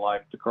give my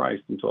life to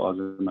Christ until I was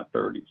in my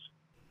 30s.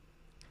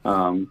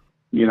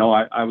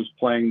 I was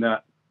playing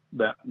that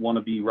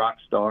wannabe rock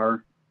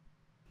star,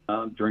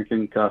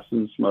 drinking,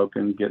 cussing,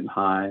 smoking, getting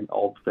high,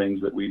 all the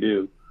things that we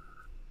do.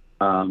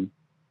 And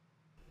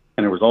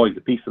there was always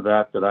a piece of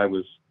that I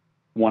was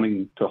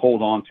wanting to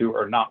hold on to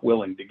or not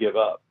willing to give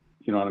up.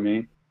 You know what I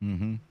mean?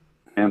 Mm-hmm.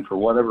 And for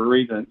whatever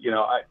reason,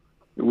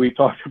 we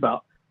talked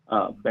about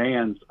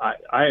bands.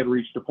 I had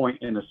reached a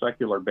point in the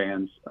secular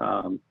bands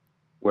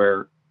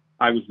where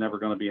I was never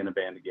going to be in a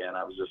band again.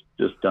 I was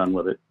just done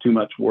with it. Too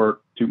much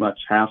work, too much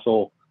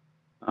hassle,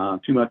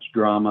 too much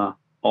drama,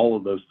 all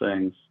of those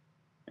things.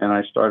 And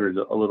I started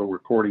a little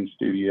recording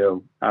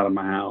studio out of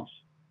my house.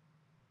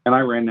 And I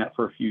ran that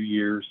for a few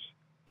years.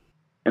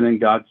 And then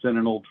God sent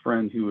an old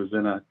friend who was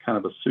in a kind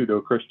of a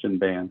pseudo-Christian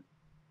band.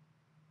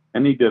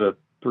 And he did a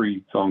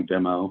 3-song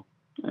demo.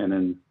 And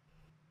then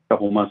a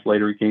couple of months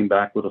later, he came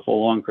back with a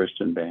full-on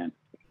Christian band.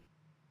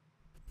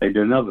 They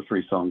did another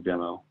 3-song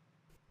demo.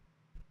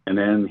 And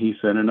then he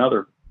sent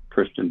another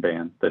Christian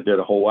band that did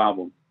a whole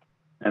album.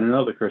 And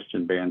another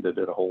Christian band that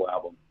did a whole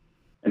album.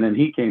 And then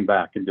he came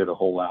back and did a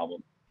whole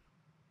album.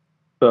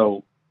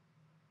 So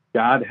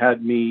God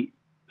had me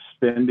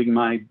spending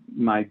my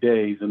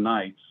days and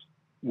nights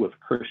with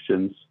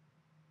Christians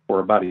for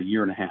about a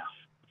year and a half.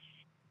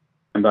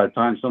 And by the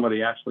time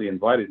somebody actually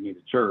invited me to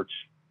church,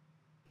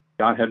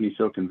 God had me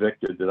so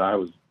convicted that I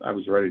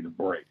was ready to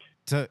break.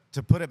 To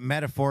put it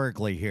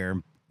metaphorically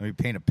here, let me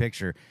paint a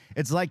picture.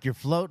 It's like you're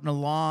floating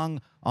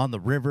along on the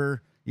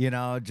river,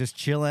 just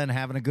chilling,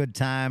 having a good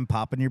time,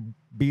 popping your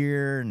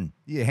beer and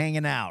you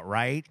hanging out,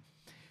 right?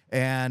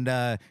 And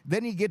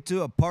then you get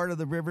to a part of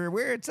the river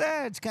where it's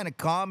kind of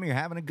calm. You're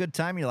having a good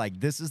time. You're like,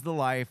 this is the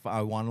life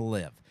I want to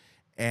live.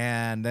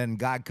 And then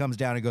God comes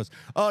down and goes,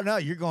 oh, no,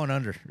 you're going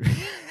under.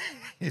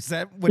 Is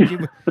that what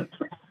you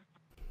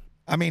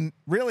 – I mean,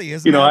 really,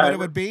 isn't that what it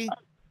would be?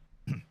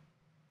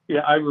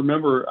 Yeah, I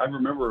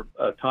remember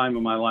a time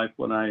in my life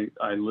when I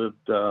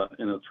lived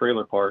in a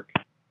trailer park,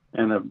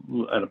 and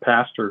a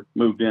pastor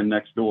moved in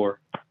next door.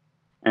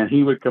 And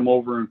he would come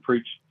over and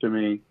preach to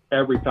me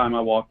every time I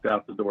walked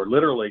out the door.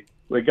 Literally,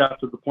 we got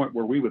to the point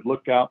where we would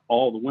look out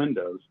all the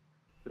windows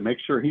to make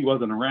sure he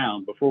wasn't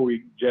around before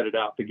we jetted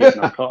out to get in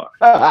our car.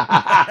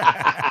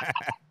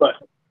 But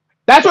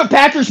that's what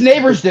Patrick's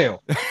neighbors do,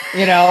 But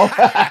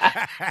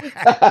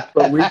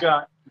we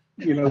got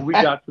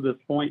to this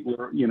point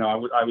where, I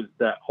was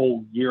that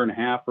whole year and a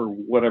half or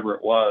whatever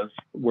it was,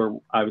 where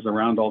I was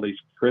around all these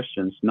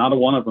Christians. Not a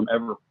one of them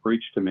ever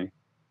preached to me,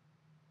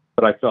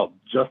 but I felt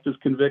just as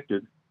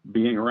convicted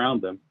being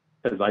around them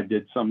as I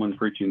did someone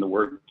preaching the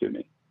word to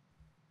me.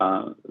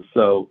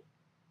 So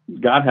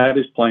God had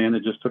his plan.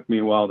 It just took me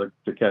a while to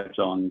catch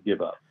on and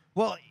give up.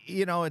 Well,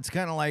 it's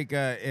kind of like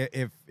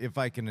if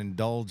I can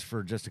indulge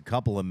for just a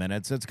couple of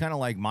minutes, it's kind of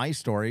like my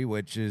story,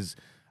 which is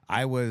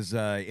I was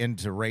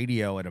into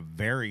radio at a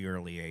very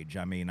early age.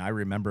 I mean, I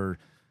remember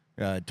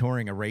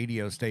touring a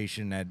radio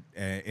station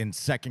in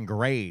second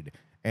grade,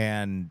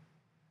 and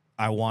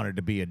I wanted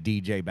to be a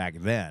DJ back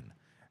then.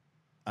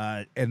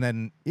 And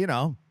then,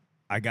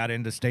 I got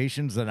into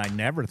stations that I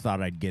never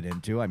thought I'd get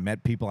into. I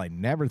met people I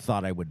never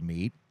thought I would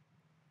meet.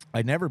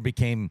 I never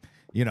became,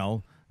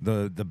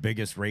 the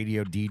biggest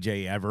radio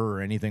DJ ever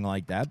or anything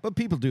like that. But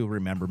people do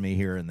remember me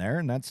here and there,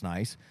 and that's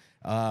nice.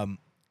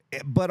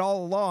 But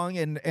all along,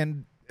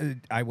 and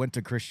I went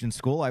to Christian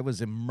school. I was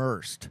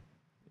immersed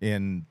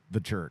in the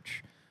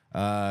church.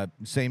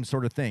 Same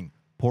sort of thing,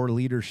 poor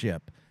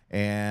leadership.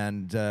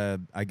 And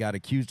I got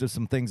accused of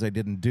some things I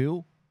didn't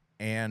do.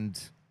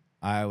 And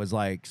I was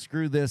like,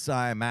 screw this,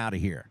 I'm out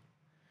of here.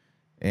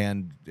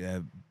 And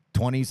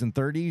 20s and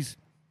 30s,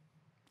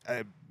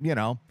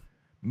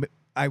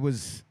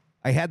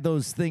 I had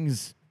those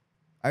things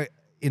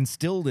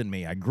instilled in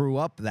me. I grew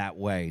up that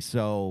way.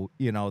 So,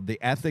 the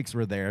ethics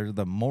were there,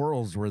 the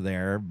morals were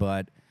there,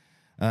 but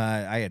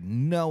I had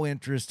no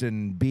interest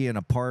in being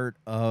a part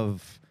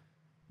of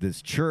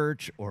this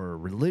church or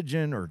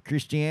religion or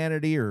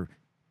Christianity or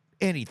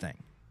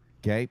anything.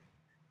 Okay.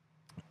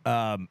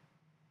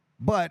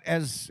 But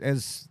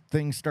as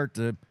things start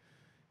to,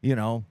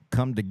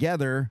 come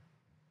together,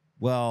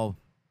 well,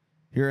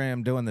 here I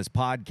am doing this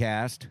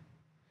podcast.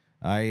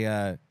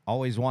 I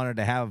always wanted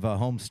to have a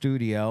home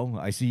studio.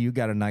 I see you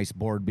got a nice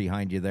board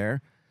behind you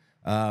there.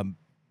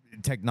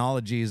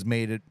 Technology has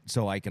made it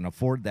so I can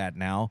afford that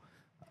now.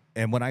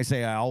 And when I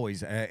say I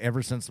always,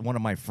 ever since one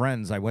of my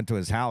friends, I went to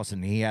his house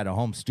and he had a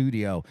home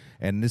studio,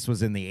 and this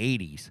was in the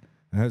 80s.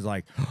 And I was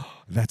like,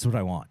 oh, that's what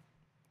I want.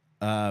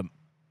 Yeah.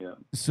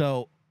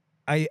 So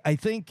I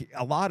think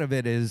a lot of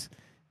it is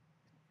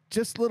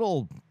just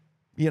little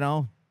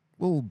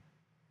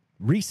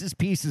Reese's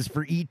Pieces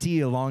for E.T.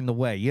 along the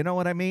way. You know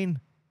what I mean?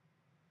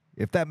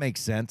 If that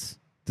makes sense.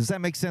 Does that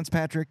make sense,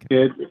 Patrick?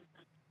 It,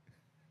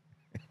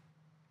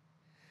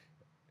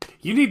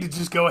 You need to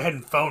just go ahead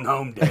and phone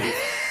home, Dave.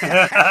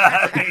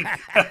 As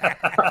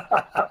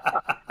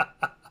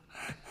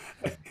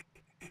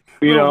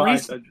we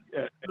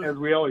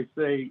always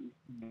say,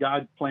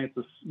 God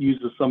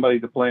uses somebody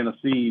to plant a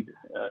seed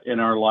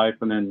in our life,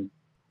 and then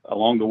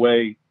along the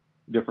way,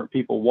 different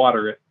people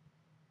water it.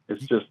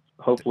 It's just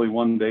hopefully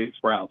one day it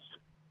sprouts.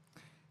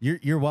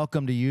 You're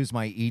welcome to use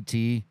my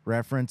E.T.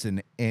 reference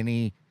in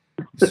any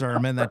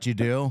sermon that you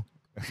do.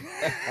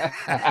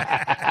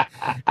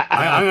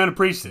 I'm gonna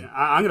preach it.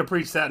 I'm gonna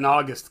preach that in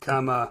August.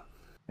 Come the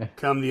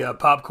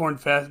Popcorn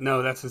Fest.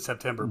 No, that's in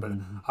September, but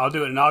I'll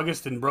do it in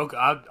August and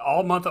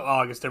all month of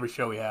August. Every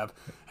show we have,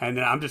 and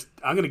then I'm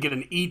gonna get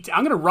an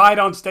I'm gonna ride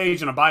on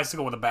stage on a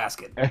bicycle with a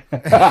basket.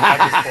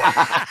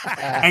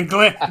 And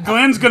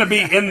Glenn's gonna be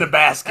in the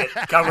basket,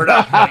 covered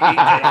up.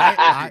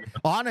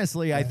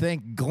 Honestly, I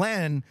think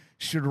Glenn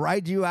should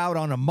ride you out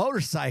on a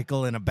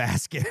motorcycle in a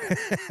basket.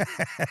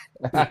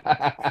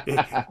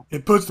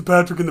 It puts the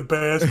Patrick in the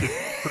basket.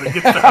 But it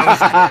gets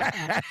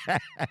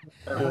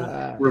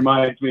the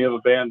Reminds me of a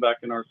band back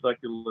in our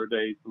secular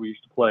days. We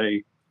used to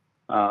play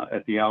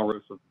at the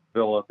Alrosa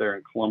Villa there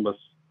in Columbus.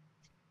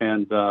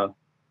 And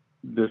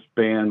this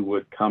band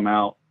would come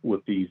out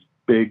with these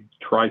big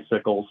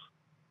tricycles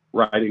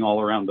riding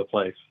all around the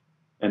place.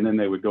 And then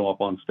they would go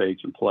up on stage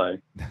and play.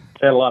 They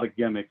had a lot of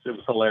gimmicks. It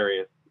was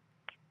hilarious.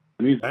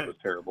 The music was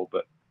terrible,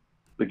 but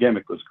the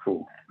gimmick was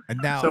cool. And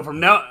now, so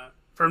from now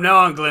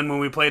on, Glenn, when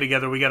we play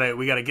together, we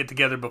gotta get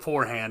together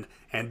beforehand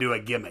and do a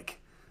gimmick,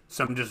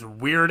 some just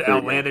weird,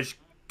 outlandish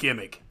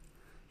gimmick.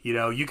 You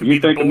can be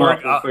the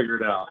Borg. We'll figure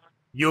it out.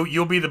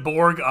 You'll be the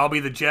Borg. I'll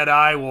be the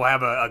Jedi. We'll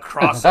have a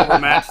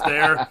crossover match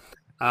there.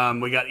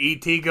 We got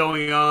ET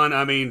going on.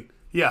 I mean,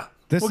 yeah.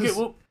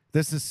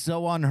 This is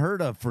so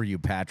unheard of for you,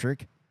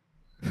 Patrick.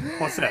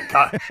 What's that?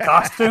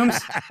 Costumes?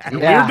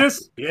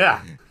 Weirdness?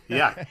 Yeah.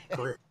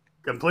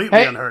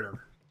 Completely unheard of.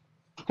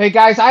 Hey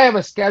guys, I have a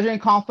scheduling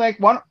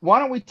conflict. Why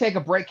don't we take a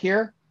break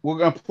here? We're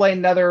gonna play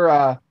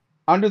another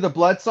Under the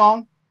Blood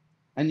song,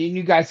 and then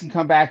you guys can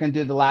come back and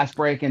do the last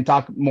break and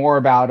talk more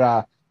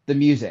about the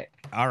music.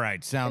 All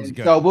right, sounds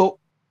good. So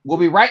we'll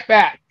be right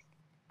back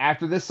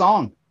after this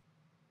song.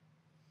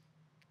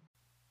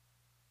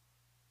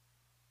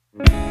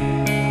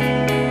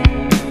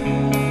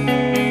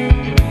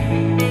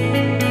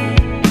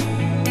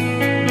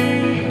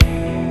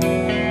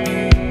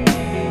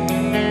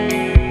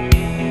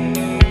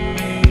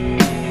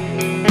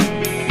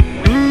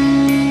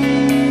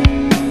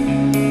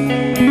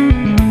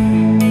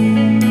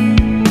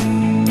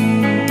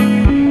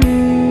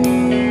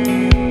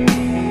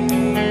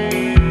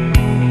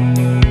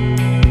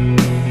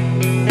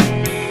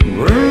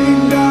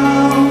 Rain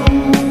down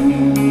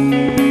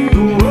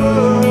the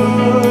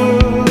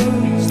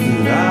words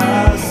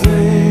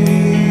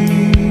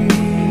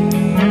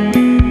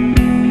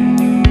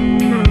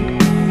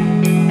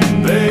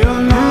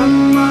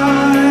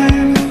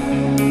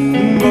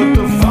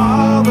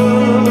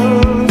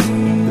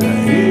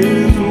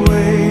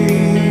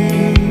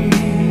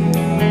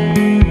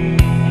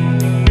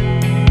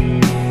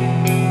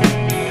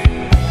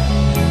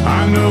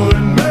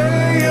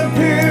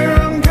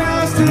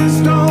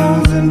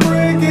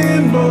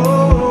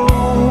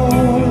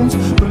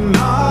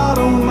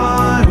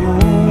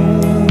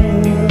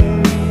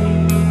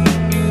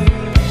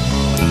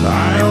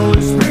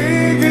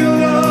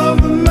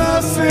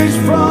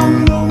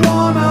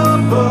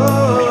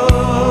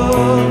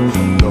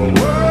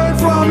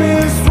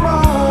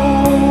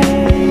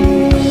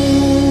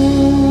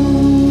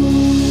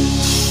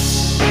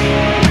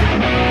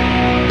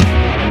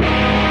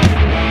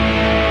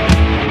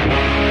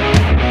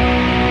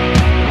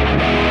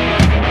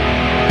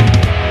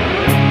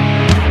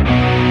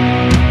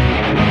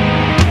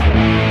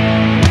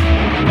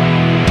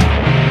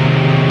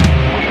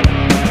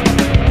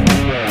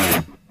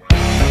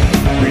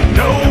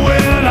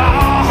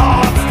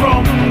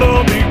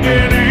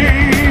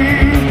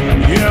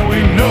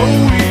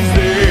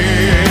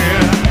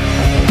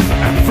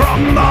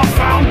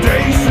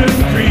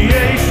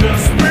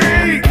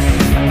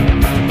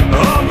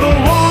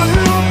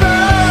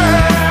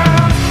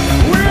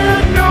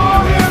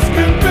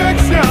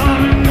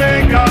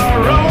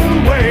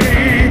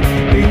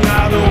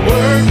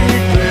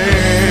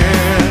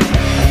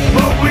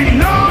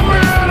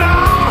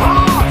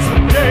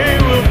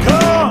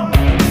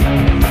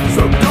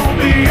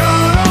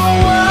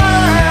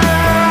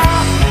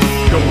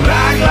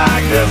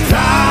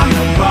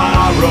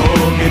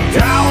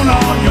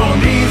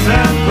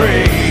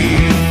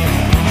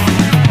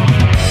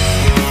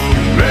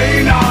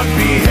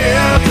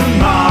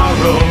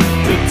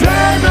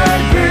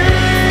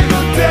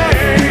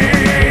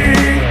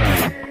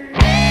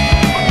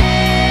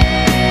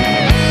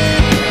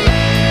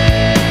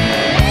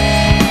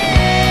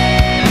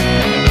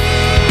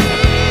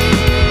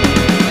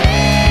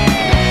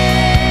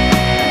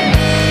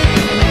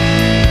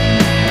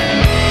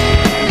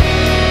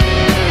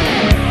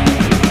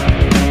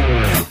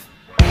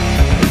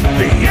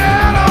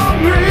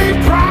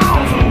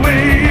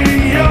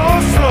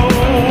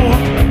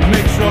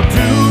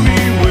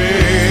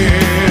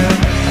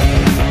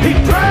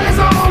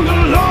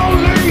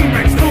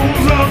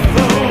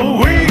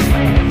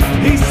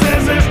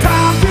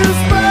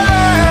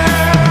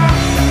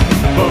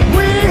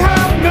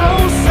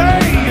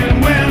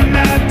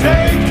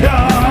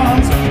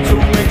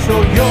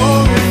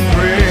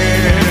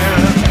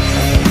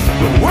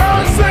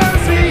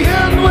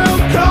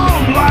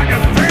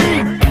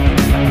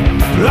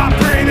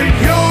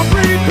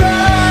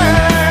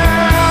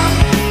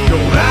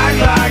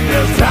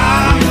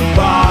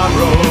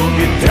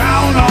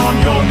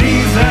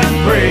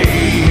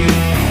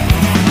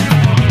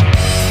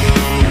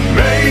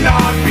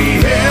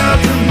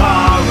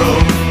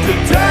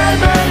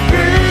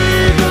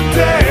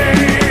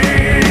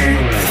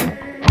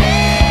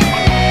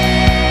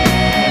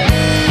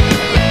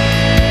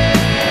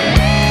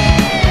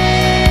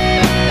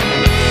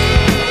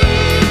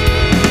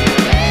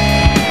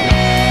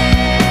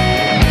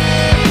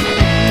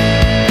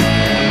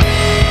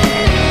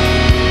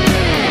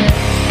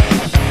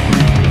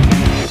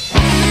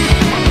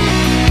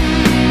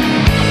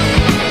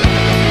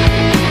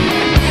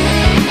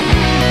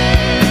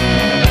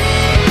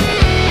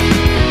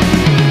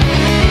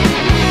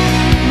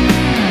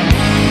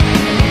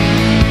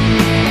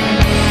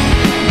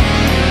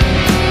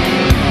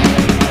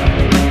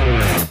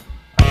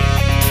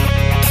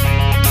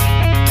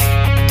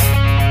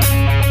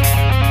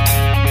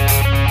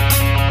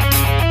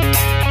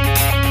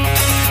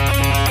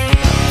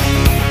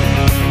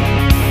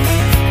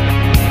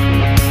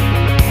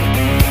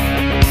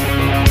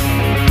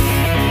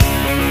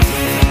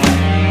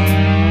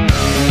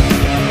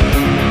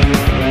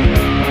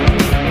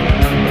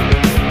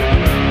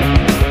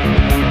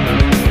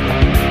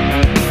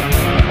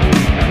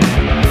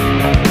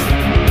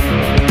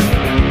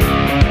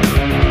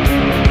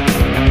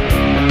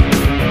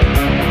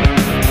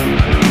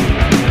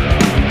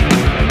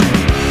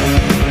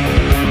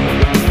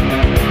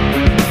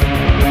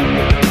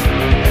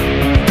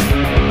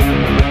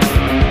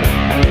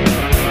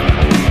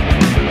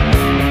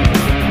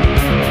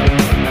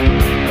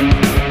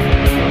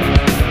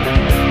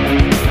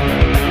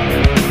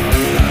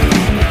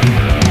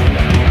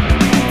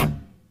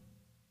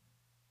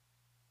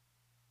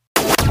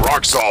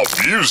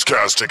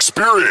Musecast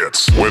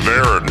Experience with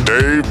Aaron,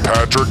 Dave,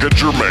 Patrick, and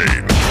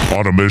Jermaine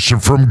on a mission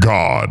from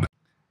God.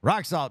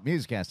 Rock Salt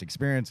Musecast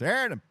Experience.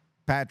 Aaron and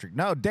Patrick.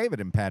 No, David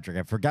and Patrick.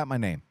 I forgot my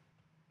name.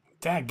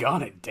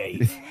 Daggone it,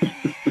 Dave.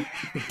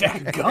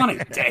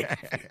 Daggone it, Dave.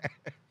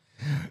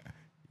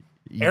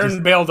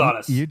 Aaron bailed on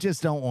us. You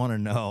just don't want to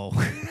know.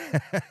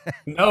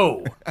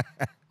 No,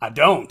 I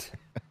don't.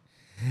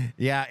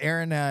 Yeah,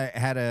 Aaron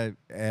had a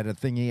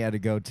thing he had to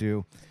go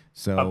to.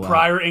 So a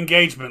prior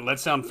engagement.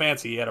 Let's sound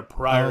fancy. He had a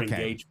prior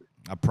engagement.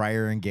 A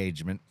prior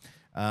engagement.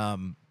 But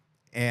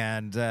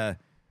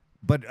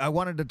I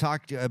wanted to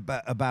talk to you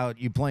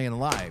about you playing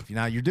live.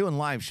 Now, you're doing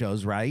live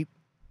shows, right?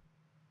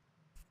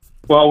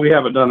 Well, we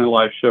haven't done a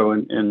live show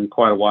in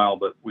quite a while,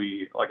 but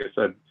like I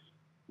said,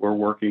 we're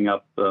working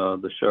up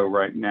the show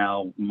right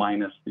now,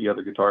 minus the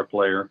other guitar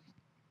player,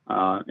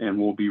 and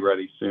we'll be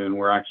ready soon.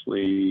 We're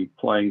actually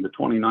playing the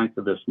 29th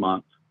of this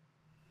month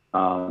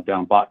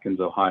down Botkins,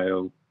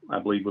 Ohio, I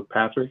believe, with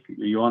Patrick. Are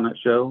you on that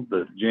show,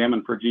 the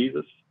Jammin' for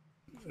Jesus?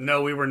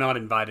 No, we were not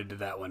invited to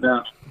that one.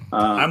 Yeah.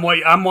 I'm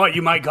what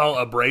you might call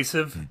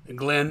abrasive,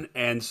 Glenn,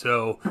 and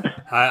so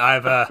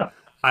I've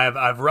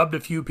rubbed a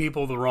few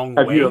people the wrong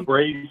way. Have you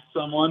abrased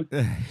someone?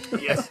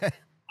 Yes,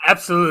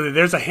 absolutely.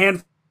 There's a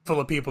handful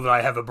of people that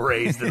I have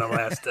abrased in the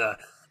last 8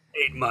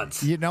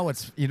 months. You know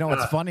what's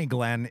funny,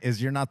 Glenn, is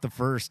you're not the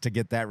first to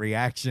get that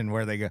reaction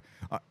where they go,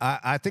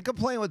 I think I'm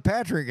playing with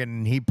Patrick,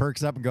 and he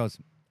perks up and goes,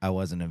 I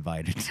wasn't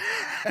invited.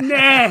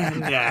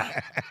 Nah.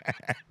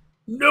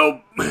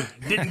 Nope.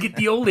 Didn't get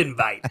the old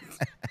invite.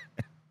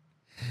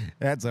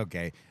 That's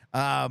okay.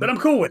 But I'm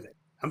cool with it.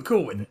 We're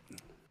going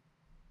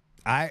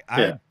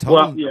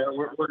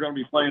to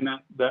be playing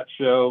that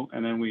show,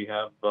 and then we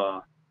have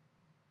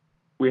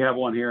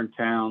one here in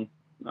town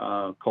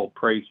called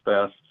Praise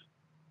Fest,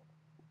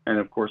 and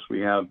of course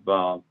we have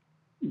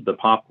the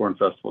Popcorn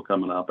Festival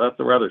coming up. That's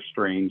a rather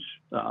strange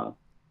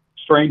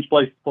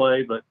place to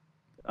play, but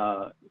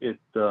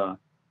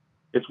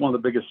it's one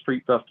of the biggest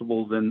street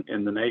festivals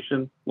in the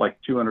nation. Like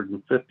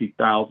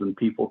 250,000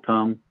 people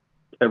come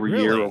every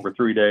year over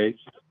 3 days.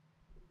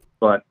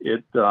 But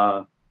it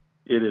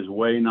is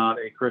way not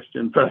a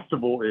Christian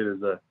festival. It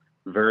is a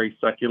very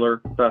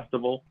secular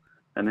festival,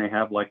 and they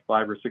have like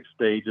 5 or 6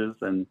 stages,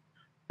 and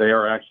they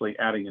are actually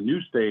adding a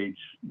new stage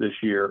this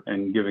year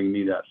and giving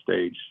me that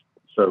stage.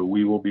 So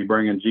we will be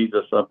bringing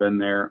Jesus up in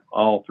there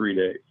all 3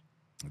 days.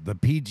 The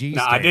PG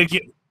now, stage.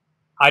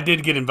 I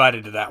did get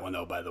invited to that one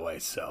though, by the way.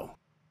 So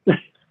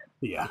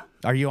yeah.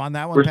 Are you on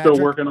that one, We're Patrick?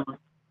 still working on it.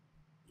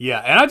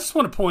 Yeah, and I just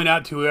want to point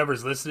out to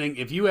whoever's listening,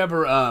 if you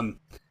ever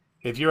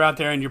if you're out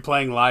there and you're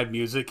playing live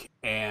music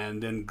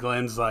and then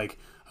Glenn's like,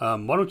 why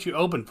don't you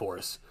open for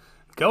us?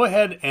 Go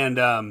ahead and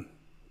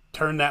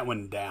turn that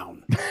one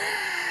down.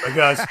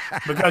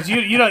 because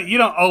you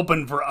don't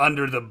open for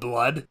Under the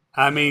Blood.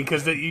 I mean,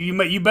 because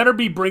you better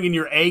be bringing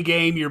your A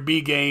game, your B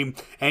game,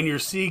 and your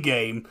C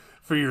game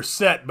for your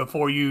set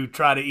before you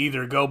try to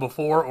either go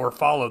before or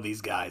follow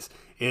these guys.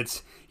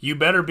 You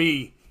better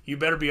be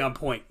on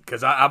point,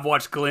 because I've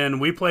watched Glenn.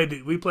 We played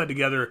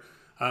together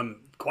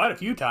quite a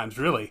few times,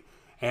 really,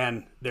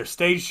 and their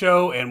stage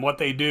show and what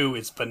they do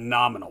is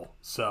phenomenal.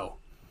 So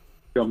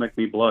don't make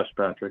me blush,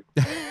 Patrick.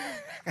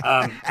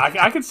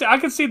 I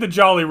can see the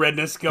jolly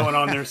redness going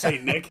on there,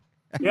 Saint Nick.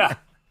 Yeah.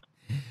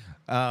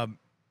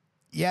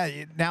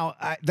 Yeah. Now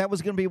that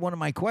was going to be one of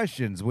my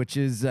questions, which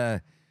is,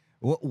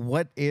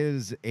 what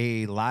is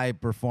a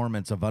live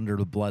performance of Under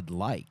the Blood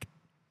like?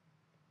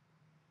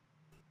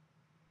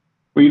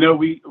 Well,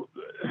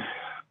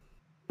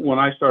 when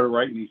I started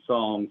writing these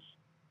songs,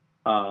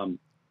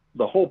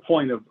 the whole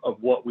point of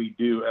what we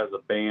do as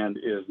a band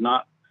is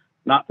not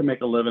to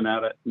make a living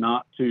at it,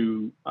 not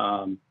to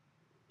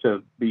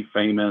be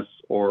famous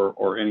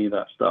or any of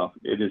that stuff.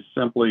 It is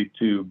simply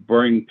to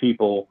bring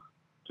people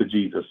to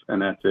Jesus,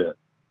 and that's it.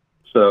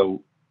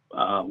 So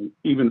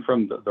even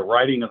from the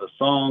writing of the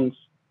songs,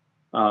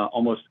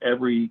 almost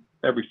every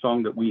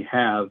song that we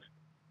have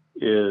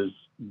is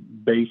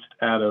based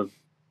out of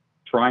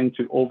trying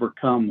to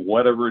overcome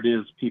whatever it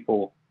is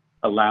people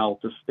allow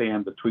to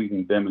stand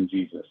between them and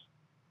Jesus.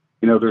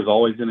 There's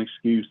always an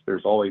excuse.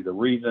 There's always a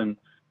reason.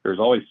 There's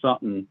always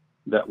something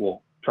that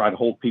will try to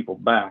hold people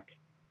back.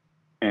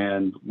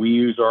 And we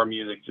use our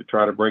music to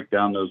try to break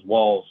down those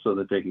walls so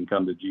that they can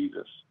come to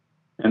Jesus.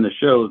 And the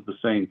show is the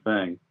same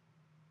thing.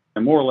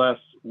 And more or less,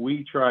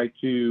 we try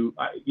to,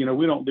 we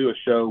don't do a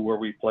show where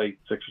we play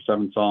 6 or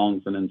 7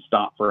 songs and then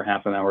stop for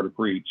half an hour to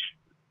preach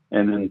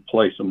and then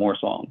play some more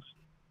songs.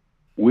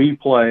 We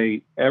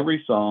play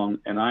every song,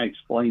 and I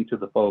explain to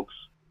the folks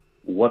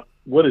what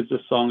is this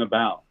song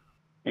about,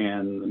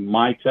 and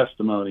my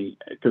testimony.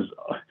 Because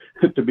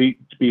to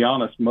be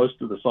honest,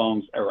 most of the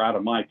songs are out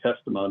of my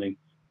testimony,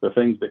 the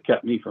things that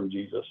kept me from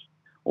Jesus,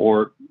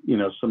 or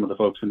some of the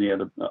folks in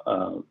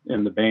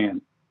the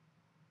band,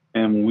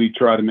 and we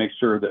try to make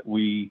sure that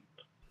we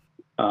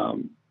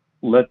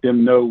let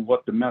them know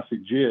what the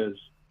message is,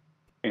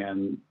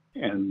 and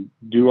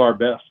do our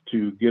best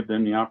to give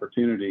them the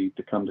opportunity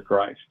to come to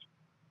Christ.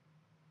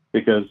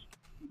 Because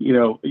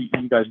you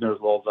guys know as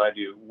well as I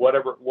do,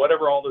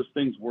 whatever all those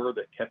things were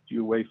that kept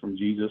you away from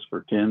Jesus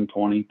for 10,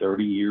 20,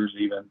 30 years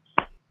even,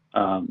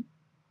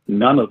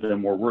 none of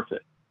them were worth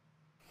it.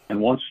 And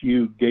once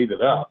you gave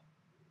it up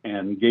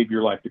and gave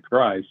your life to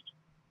Christ,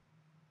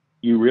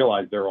 you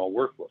realize they're all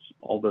worthless,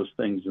 all those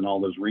things and all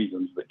those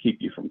reasons that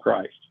keep you from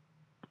Christ.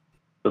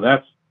 So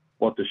that's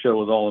what the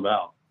show is all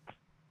about.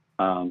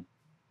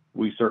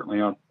 We certainly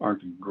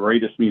aren't the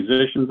greatest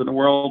musicians in the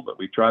world, but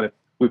we try to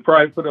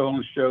put on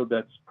a show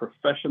that's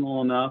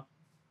professional enough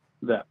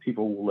that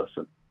people will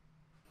listen.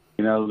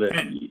 I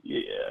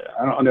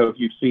don't know if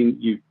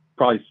you've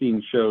probably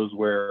seen shows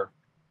where,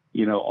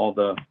 all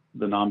the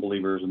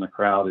non-believers in the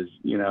crowd is,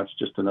 it's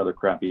just another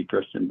crappy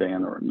Christian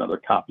band or another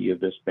copy of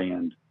this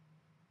band.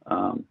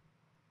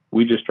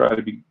 We just try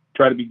to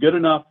be good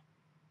enough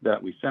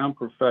that we sound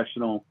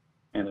professional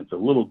and it's a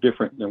little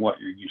different than what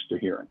you're used to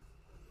hearing.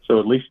 So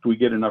at least we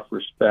get enough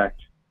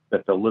respect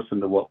that they'll listen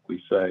to what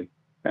we say,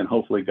 and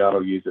hopefully God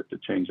will use it to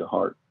change a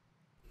heart.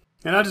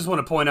 And I just want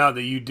to point out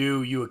that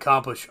you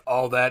accomplish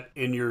all that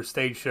in your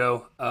stage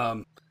show.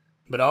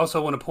 But I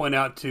also want to point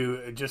out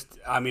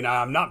I'm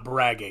not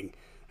bragging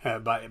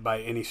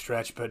by any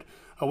stretch, but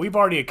we've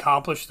already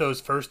accomplished those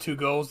first two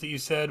goals that you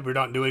said. We're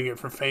not doing it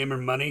for fame or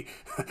money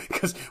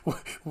because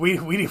we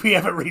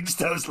haven't reached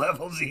those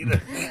levels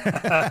either.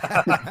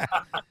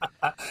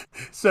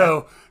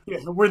 So yeah,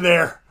 we're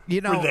there.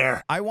 We're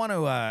there. I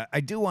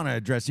do want to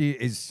address you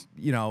is,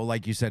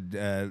 like you said,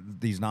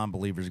 these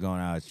non-believers going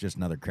out, it's just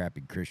another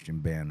crappy Christian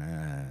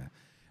band.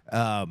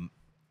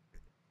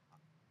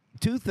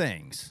 Two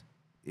things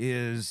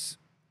is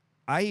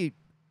a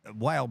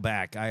while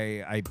back,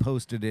 I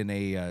posted in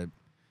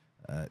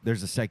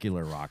there's a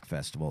secular rock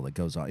festival that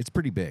goes on. It's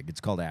pretty big. It's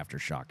called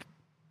Aftershock.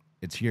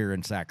 It's here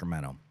in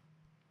Sacramento,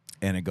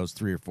 and it goes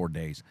 3 or 4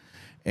 days.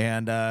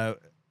 And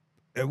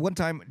at one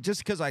time, just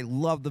because I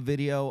love the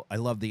video, I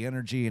love the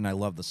energy, and I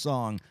love the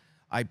song,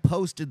 I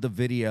posted the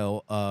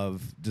video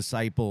of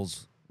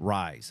Disciples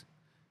Rise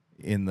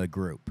in the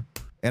group.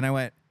 And I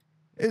went,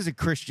 "This is a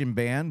Christian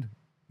band.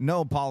 No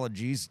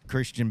apologies,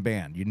 Christian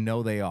band.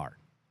 They are.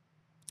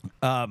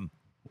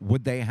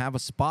 Would they have a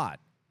spot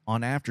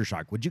on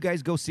Aftershock? Would you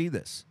guys go see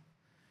this?"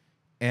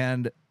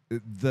 And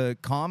the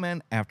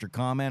comment after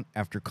comment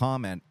after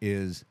comment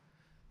is,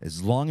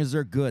 as long as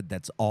they're good,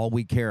 that's all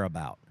we care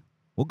about.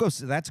 We'll go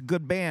see. That's a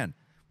good band.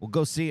 We'll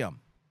go see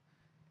them.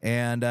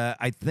 And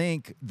I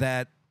think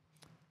that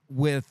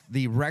with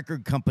the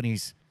record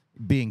companies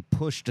being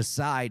pushed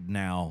aside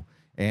now,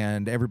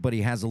 and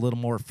everybody has a little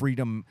more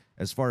freedom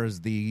as far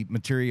as the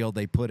material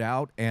they put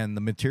out and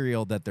the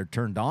material that they're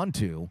turned on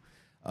to,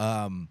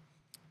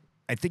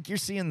 I think you're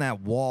seeing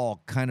that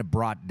wall kind of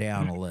brought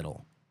down a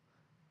little.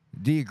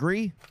 Do you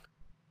agree?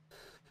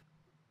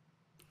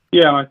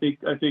 Yeah, I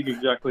think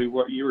exactly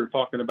what you were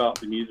talking about,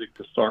 the music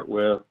to start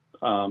with,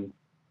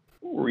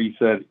 where you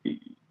said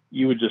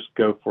you would just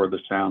go for the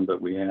sound that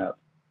we have.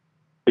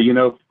 But,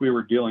 if we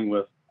were dealing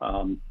with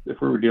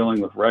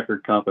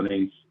record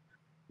companies,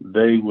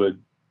 they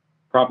would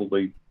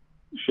probably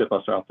ship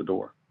us out the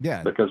door.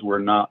 Yeah, because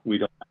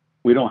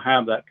we don't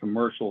have that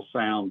commercial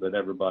sound that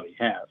everybody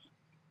has.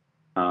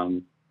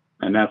 And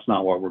that's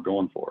not what we're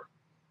going for.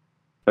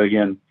 But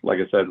again, like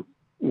I said,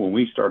 when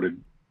we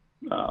started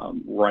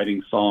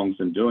writing songs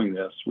and doing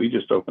this, we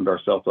just opened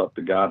ourselves up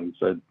to God and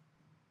said,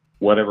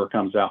 whatever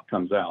comes out,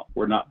 comes out.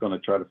 We're not going to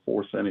try to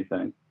force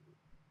anything.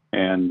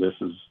 And this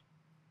is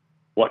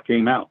what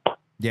came out.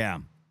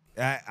 Yeah,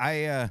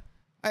 I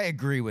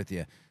agree with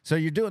you. So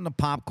you're doing the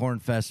Popcorn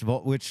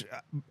Festival, which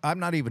I'm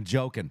not even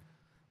joking.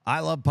 I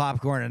love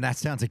popcorn, and that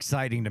sounds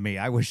exciting to me.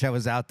 I wish I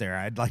was out there.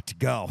 I'd like to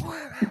go.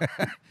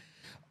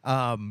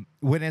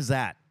 When is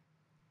that?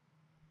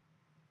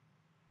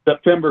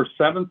 September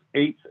 7th,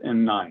 8th,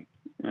 and 9th.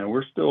 And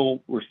we're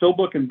still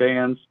booking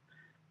bands.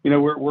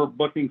 We're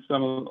booking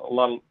some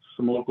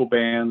local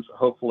bands,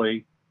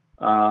 hopefully.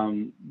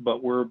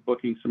 But we're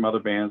booking some other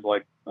bands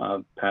like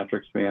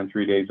Patrick's band,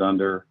 3 Days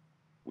Under.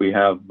 We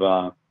have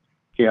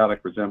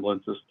Chaotic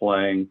Resemblances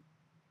playing.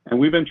 And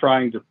we've been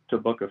trying to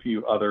book a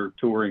few other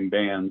touring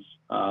bands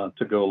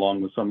to go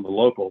along with some of the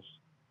locals.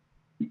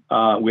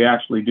 We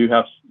actually do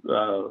have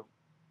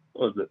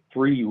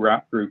 3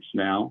 rap groups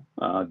now: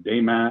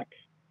 Daymac,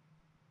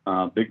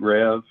 Big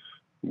Rev,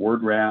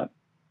 Word Rat.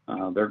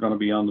 They're going to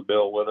be on the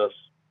bill with us.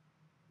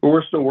 But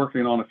we're still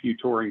working on a few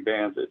touring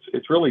bands.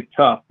 It's really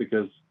tough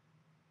because,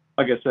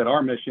 like I said,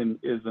 our mission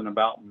isn't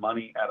about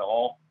money at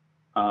all.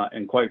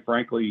 And quite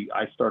frankly,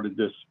 I started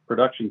this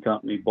production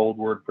company, Bold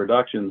Word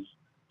Productions,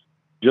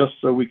 just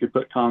so we could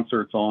put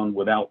concerts on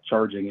without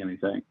charging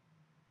anything.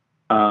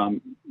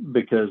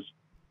 Because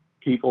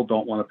people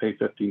don't want to pay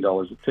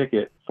 $15 a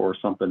ticket for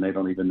something they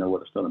don't even know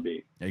what it's going to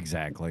be.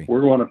 Exactly. If we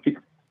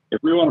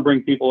want to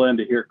bring people in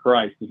to hear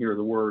Christ and hear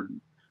the word,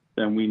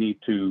 then we need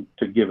to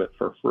give it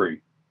for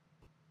free.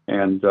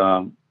 And,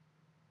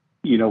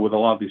 with a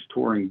lot of these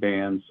touring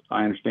bands,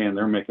 I understand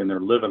they're making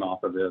their living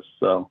off of this.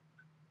 So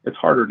it's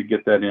harder to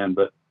get that in,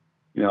 but,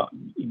 you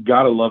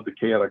got to love the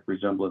Chaotic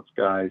Resemblance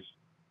guys.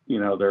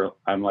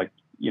 I'm like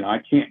I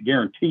can't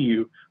guarantee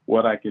you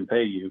what I can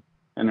pay you.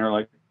 And they're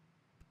like,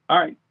 all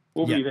right,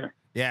 we'll be there.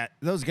 Yeah,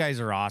 those guys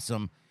are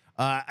awesome.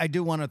 I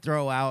do want to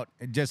throw out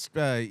just,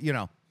 maybe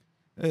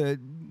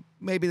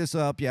this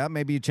will help you out.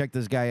 Maybe you check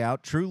this guy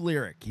out. True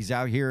Lyric. He's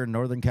out here in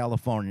Northern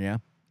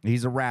California.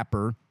 He's a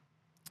rapper.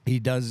 He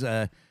does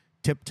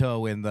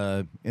tiptoe in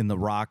the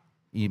rock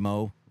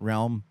emo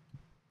realm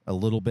a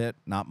little bit,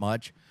 not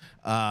much.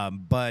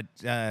 But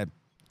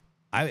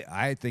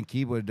I think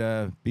he would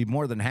be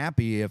more than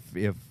happy if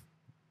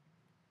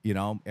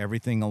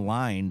everything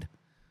aligned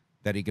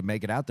that he could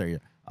make it out there.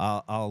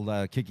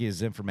 I'll kick you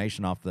his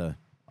information off the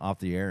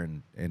air,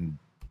 and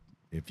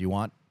if you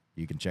want,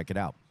 you can check it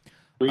out.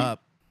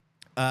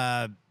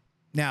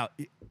 Now,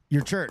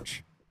 your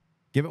church.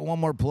 Give it one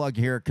more plug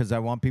here because I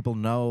want people to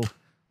know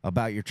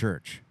about your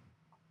church.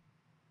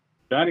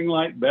 Shining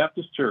Light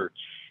Baptist Church,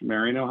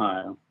 Marion,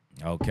 Ohio.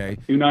 Okay.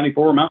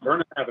 294 Mount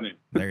Vernon Avenue.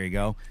 There you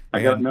go.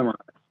 I got it memorized.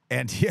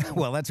 And yeah,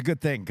 well, that's a good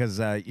thing because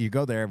you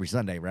go there every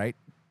Sunday, right?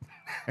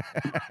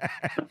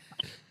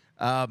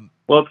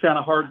 Well, it's kind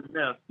of hard to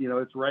miss.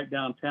 It's right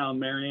downtown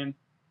Marion.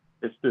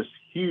 It's this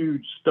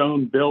huge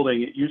stone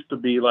building. It used to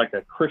be like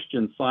a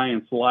Christian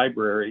Science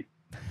library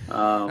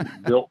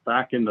built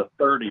back in the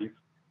 30s,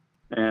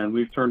 and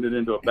we've turned it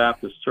into a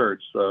Baptist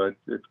church. So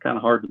it's kind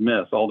of hard to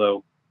miss,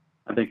 although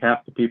I think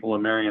half the people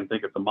in Marion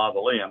think it's a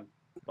mausoleum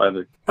by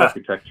the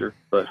architecture,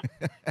 but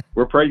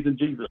we're praising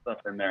Jesus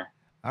up in there.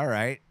 All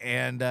right.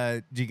 And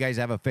do you guys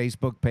have a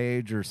Facebook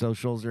page or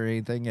socials or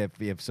anything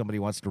if somebody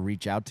wants to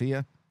reach out to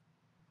you?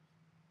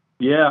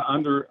 Yeah,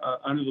 Under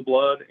the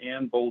Blood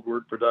and Bold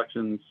Word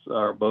Productions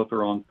both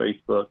are on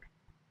Facebook.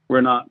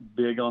 We're not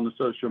big on the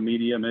social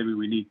media. Maybe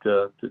we need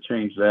to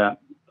change that,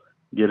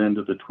 get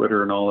into the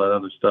Twitter and all that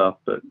other stuff.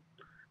 But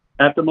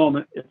at the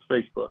moment, it's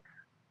Facebook.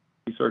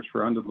 You search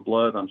for Under the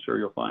Blood, I'm sure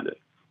you'll find it.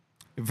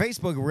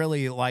 Facebook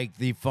really like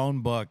the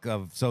phone book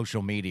of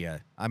social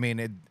media. I mean,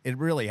 it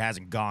really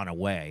hasn't gone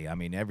away. I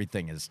mean,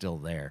 everything is still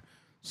there.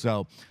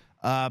 So,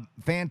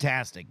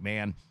 fantastic,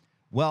 man.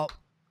 Well,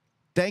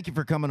 thank you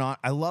for coming on.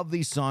 I love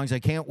these songs. I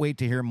can't wait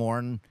to hear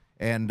more,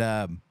 and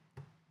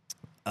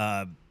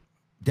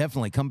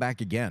definitely come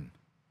back again.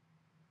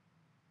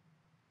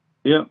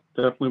 Yeah,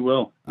 definitely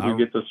will. We'll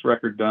get this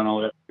record done.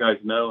 I'll let you guys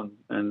know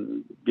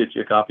and get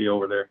you a copy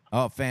over there.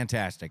 Oh,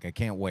 fantastic. I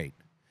can't wait.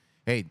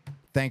 Hey,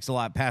 thanks a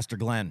lot, Pastor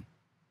Glenn.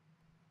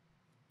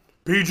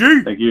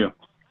 PG. Thank you.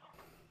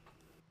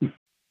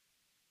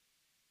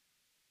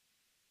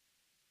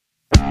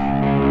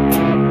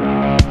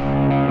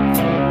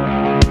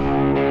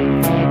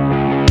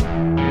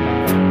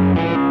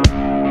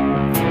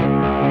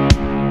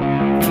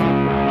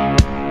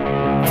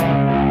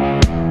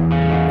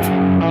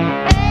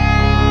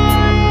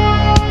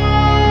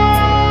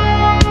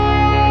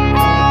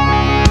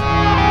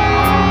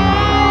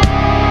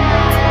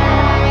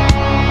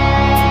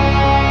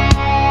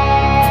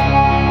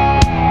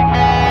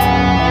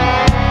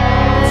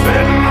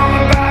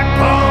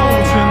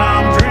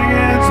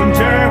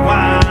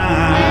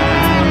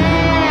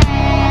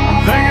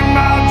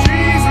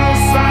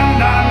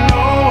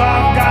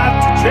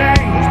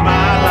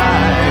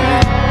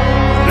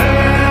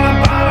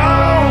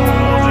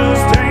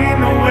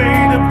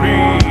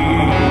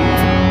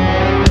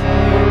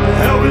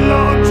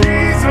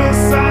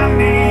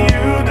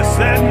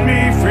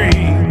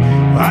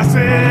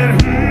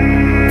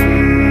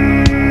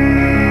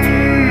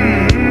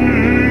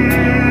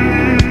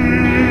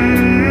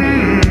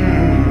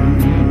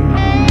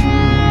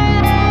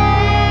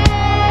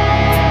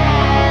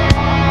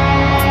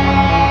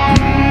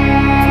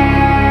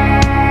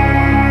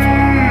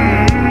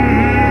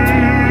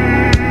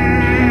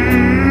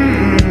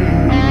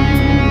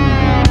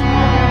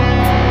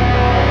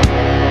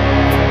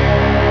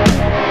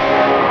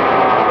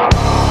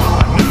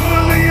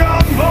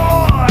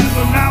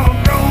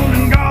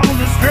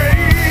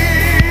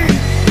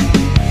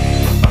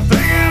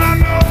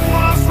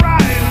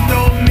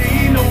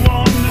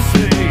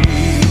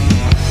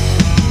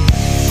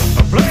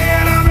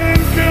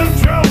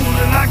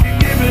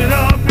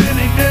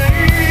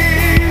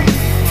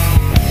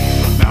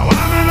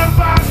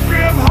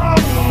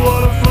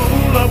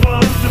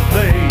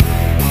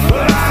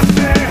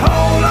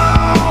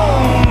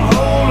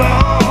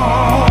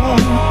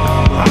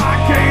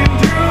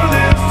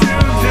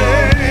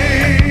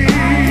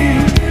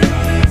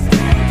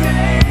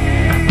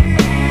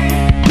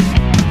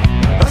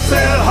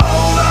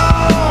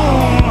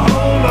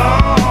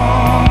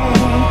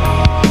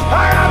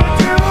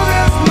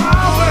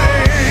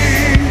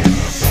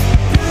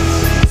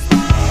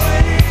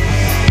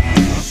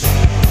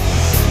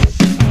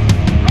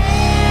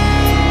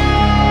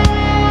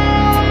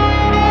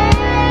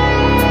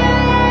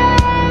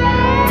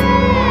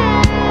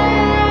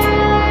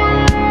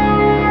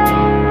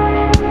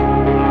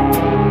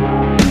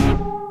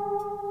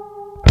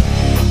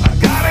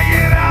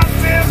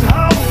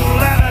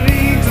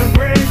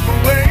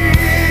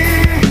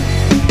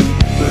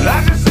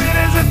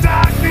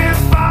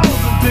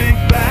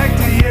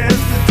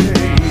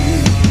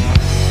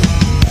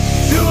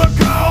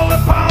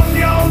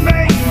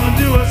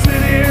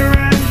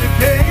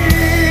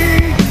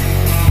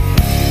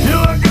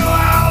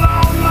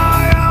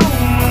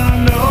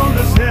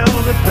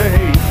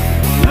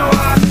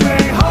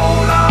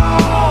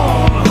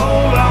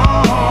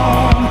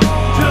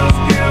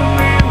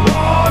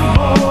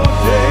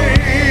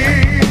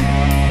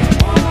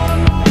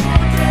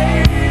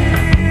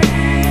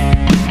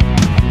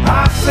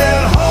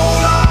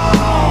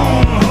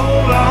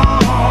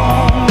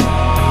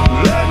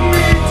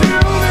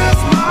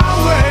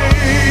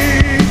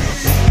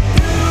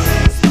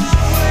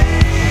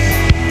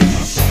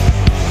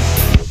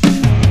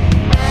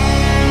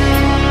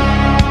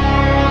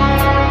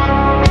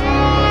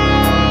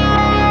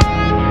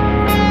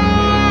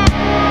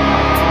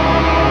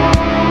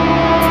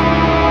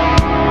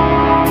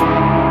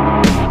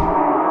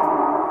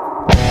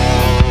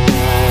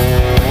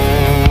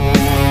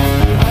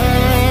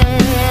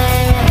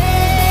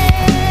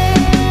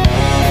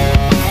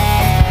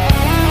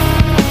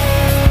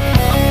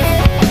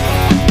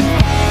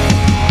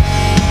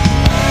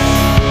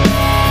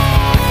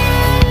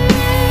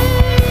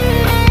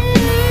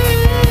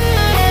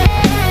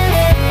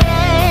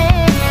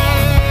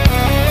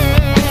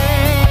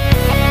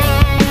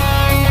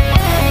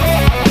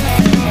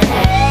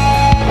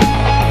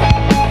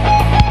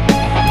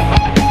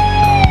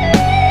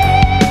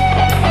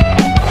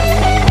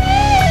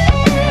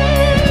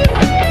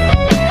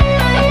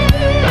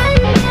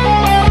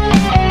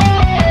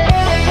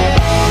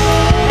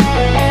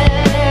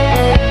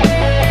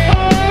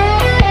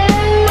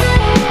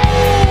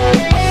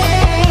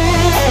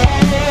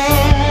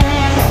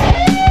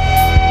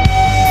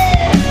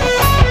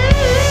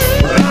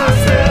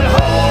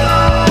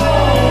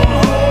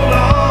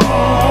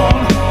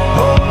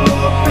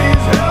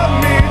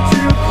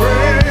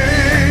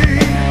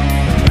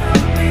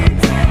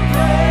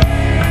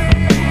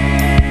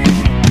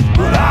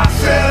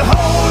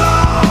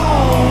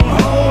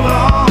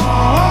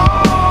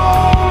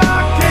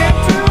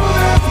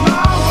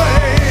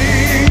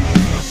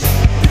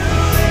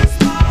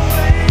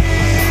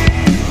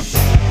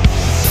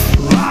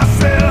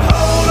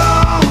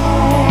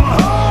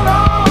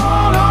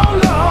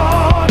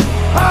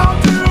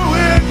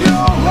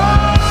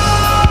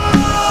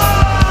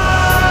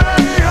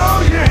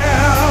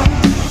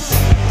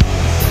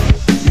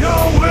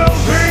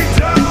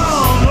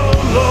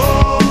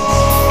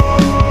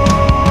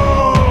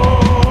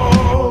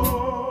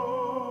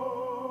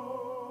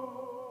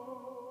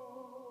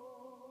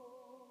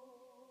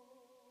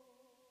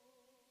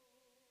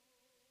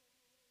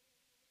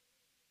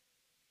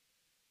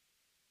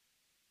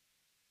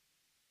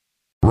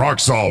 Rock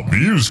Salt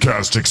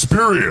Musecast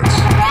Experience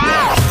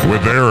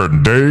with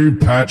Aaron, Dave,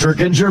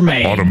 Patrick, and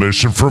Jermaine on a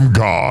mission from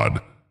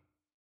God.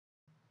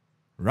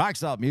 Rock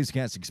Salt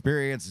Musecast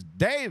Experience,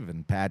 Dave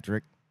and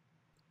Patrick.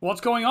 What's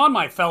going on,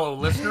 my fellow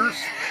listeners?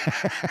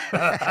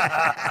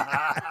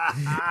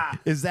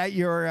 Is that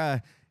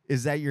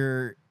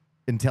your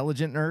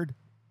intelligent nerd?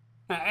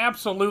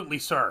 Absolutely,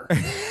 sir.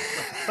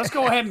 Let's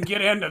go ahead and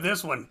get into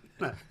this one.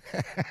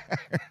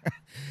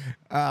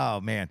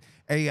 Oh man.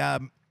 Hey,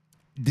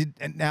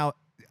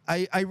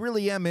 I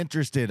really am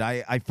interested.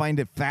 I find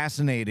it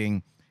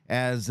fascinating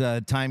as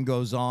time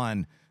goes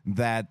on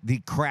that the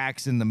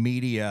cracks in the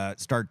media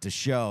start to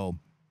show.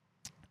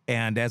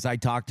 And as I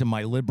talk to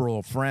my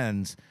liberal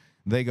friends,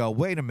 they go,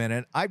 wait a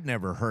minute, I've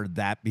never heard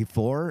that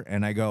before.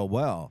 And I go,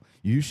 well,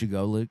 you should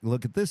go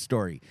look at this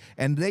story.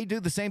 And they do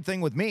the same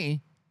thing with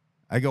me.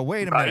 I go,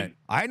 wait a minute,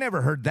 I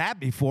never heard that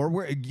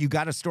before. You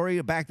got a story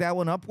to back that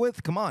one up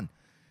with? Come on.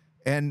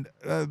 And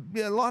a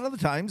lot of the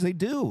times they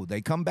do. They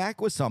come back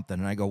with something,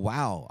 and I go,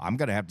 wow, I'm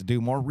going to have to do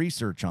more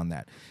research on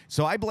that.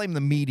 So I blame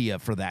the media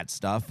for that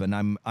stuff, and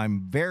I'm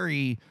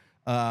very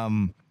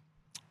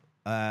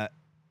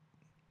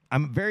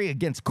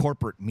against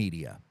corporate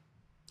media.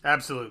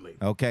 Absolutely.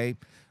 Okay?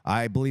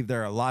 I believe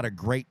there are a lot of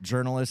great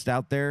journalists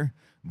out there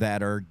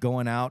that are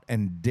going out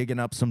and digging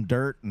up some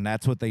dirt, and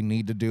that's what they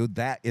need to do.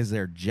 That is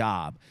their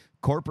job.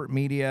 Corporate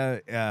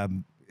media,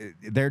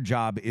 their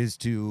job is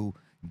to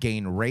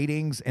gain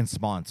ratings and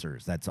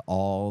sponsors. That's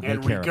all they care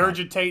about. And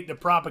regurgitate the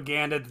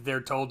propaganda that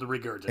they're told to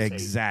regurgitate.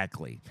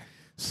 Exactly.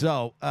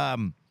 So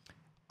I'm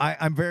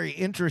very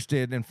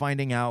interested in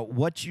finding out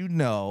what you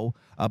know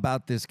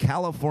about this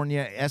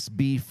California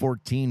SB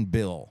 14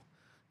 bill.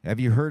 Have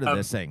you heard of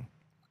this thing?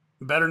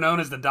 Better known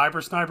as the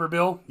diaper sniper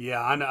bill?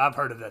 Yeah, I've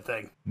heard of that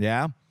thing.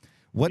 Yeah?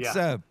 What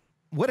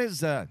is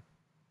the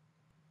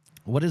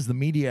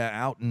media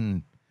out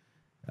in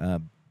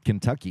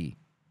Kentucky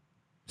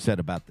said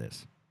about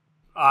this?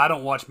 I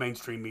don't watch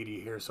mainstream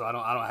media here, so I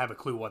don't have a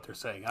clue what they're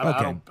saying.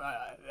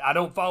 I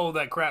don't follow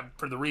that crap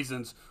for the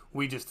reasons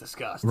we just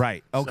discussed.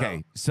 Right.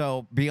 Okay.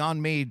 So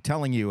beyond me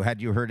telling you,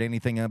 had you heard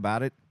anything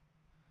about it?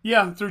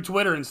 Yeah, through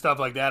Twitter and stuff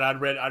like that. I'd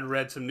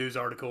read some news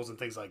articles and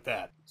things like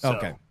that. So,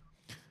 okay.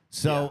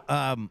 So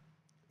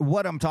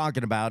what I'm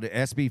talking about,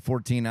 SB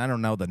 14, I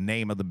don't know the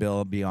name of the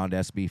bill beyond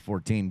SB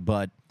 14,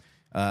 but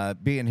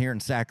being here in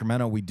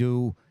Sacramento, we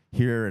do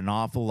hear an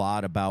awful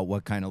lot about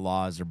what kind of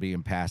laws are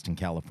being passed in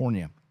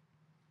California.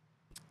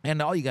 And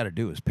all you got to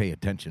do is pay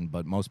attention,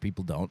 but most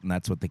people don't, and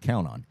that's what they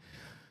count on.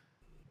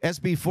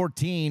 SB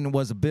 14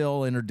 was a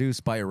bill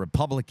introduced by a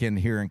Republican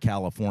here in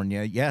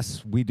California.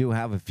 Yes, we do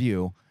have a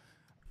few.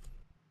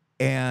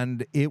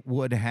 And it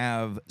would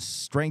have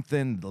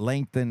strengthened,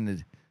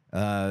 lengthened,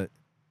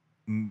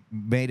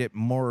 made it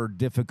more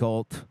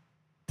difficult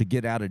to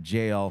get out of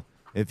jail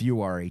if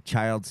you are a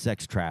child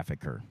sex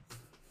trafficker.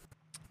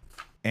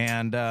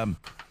 And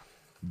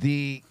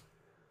the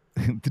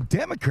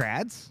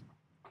Democrats,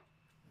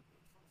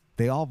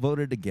 they all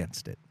voted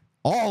against it.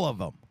 All of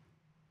them.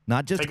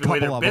 Not just a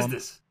couple of them.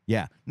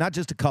 Yeah, not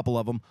just a couple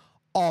of them.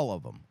 All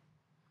of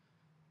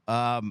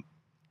them.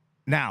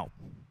 Now,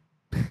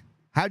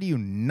 how do you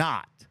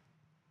not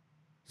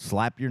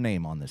slap your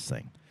name on this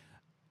thing?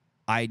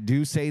 I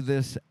do say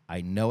this. I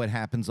know it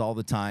happens all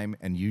the time,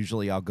 and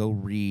usually I'll go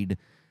read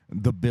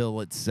the bill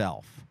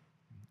itself.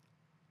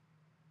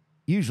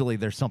 Usually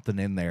there's something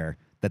in there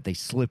that they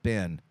slip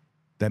in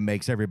that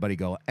makes everybody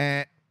go,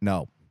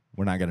 no,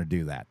 we're not going to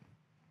do that.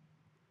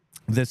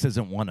 This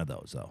isn't one of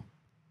those, though.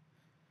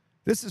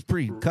 This is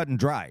pretty cut and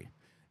dry.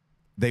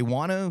 They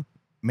want to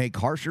make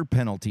harsher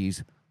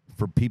penalties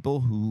for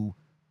people who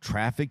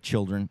traffic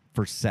children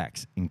for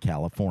sex in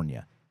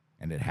California,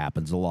 and it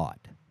happens a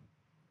lot.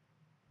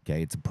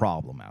 Okay, it's a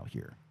problem out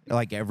here.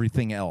 Like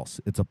everything else,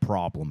 it's a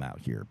problem out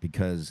here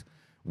because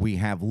we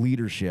have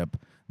leadership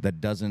that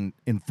doesn't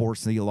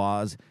enforce the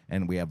laws,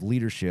 and we have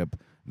leadership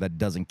that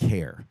doesn't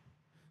care.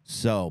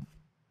 So,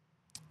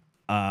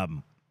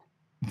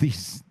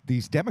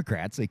 these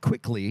Democrats, they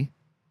quickly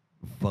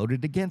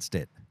voted against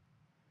it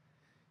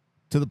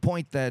to the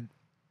point that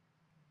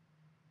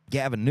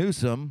Gavin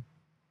Newsom,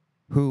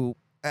 who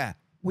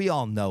we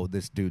all know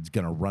this dude's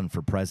going to run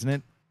for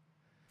president.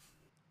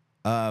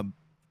 You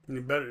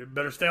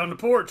better stay on the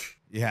porch.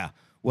 Yeah.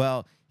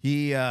 Well,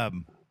 he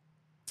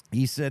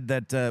said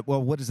that,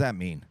 well, what does that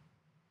mean?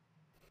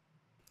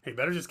 He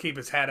better just keep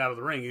his hat out of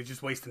the ring. He's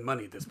just wasting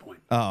money at this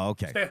point. Oh,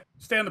 okay.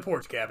 Stay on the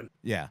porch, Gavin.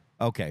 Yeah.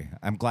 Okay.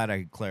 I'm glad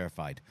I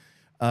clarified.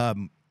 But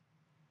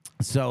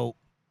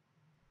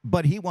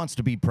he wants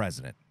to be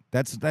president.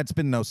 That's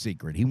been no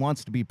secret. He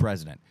wants to be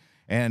president.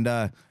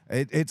 And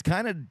it's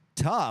kind of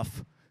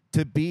tough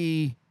to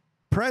be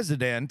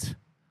president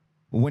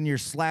when you're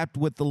slapped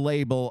with the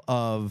label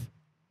of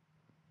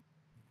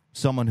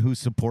someone who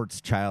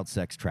supports child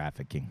sex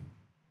trafficking.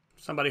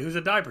 Somebody who's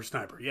a diaper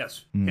sniper.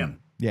 Yes,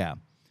 him. Yeah.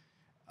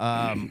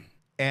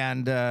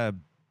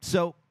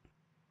 So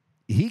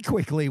he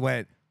quickly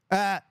went,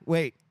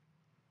 wait,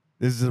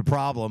 this is a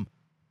problem.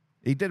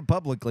 He did it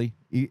publicly.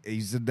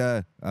 He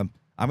said, I'm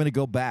I'm going to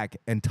go back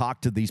and talk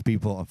to these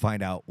people and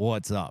find out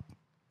what's up.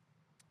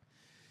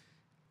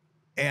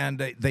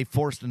 And they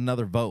forced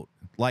another vote.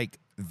 Like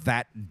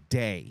that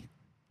day,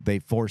 they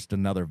forced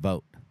another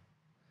vote.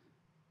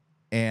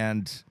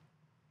 And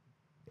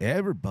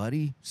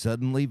everybody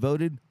suddenly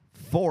voted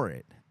for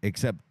it,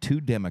 except 2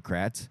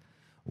 Democrats.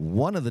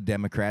 One of the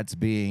Democrats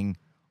being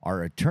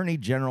our Attorney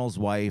General's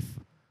wife,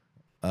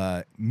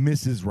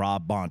 Mrs.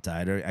 Rob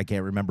Bonta. I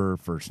can't remember her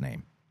first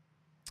name.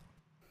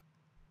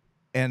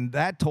 And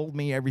that told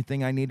me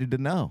everything I needed to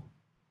know.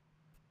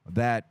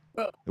 That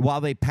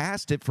while they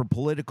passed it for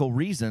political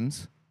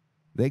reasons,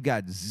 they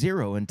got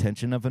zero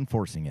intention of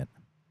enforcing it.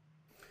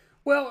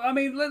 Well, I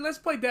mean, let's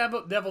play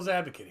devil's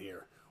advocate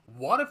here.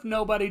 What if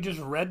nobody just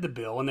read the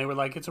bill and they were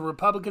like, it's a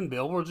Republican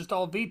bill, we'll just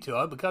all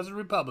veto it because it's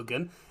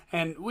Republican,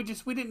 and we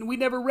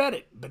never read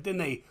it. But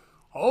then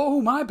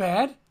oh, my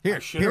bad. I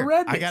should have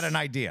read this. I got an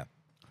idea.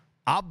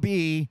 I'll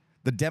be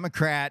the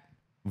Democrat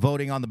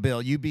voting on the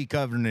bill. You be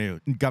Governor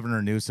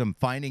Newsom,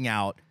 finding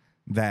out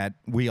that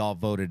we all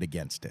voted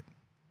against it.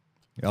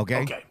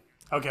 Okay?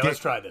 Okay, let's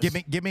try this.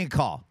 Give me a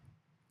call.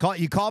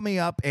 You call me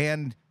up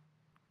and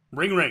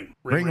ring.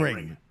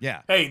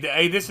 Yeah.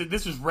 Hey, this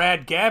is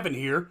Rad Gavin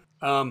here.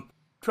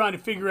 Trying to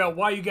figure out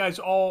why you guys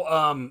all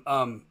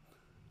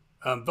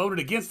voted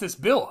against this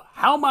bill.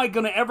 How am I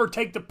going to ever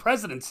take the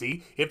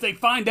presidency if they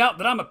find out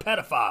that I'm a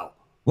pedophile?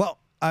 Well,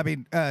 I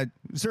mean,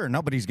 sir,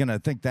 nobody's going to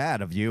think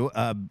that of you.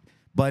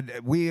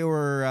 But we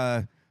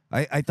were.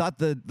 I thought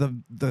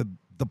the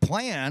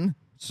plan,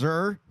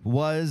 sir,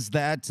 was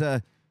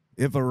that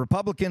if a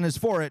Republican is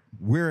for it,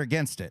 we're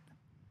against it.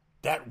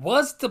 That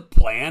was the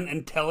plan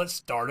until it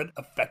started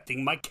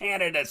affecting my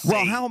candidacy.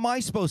 Well, how am I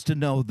supposed to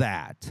know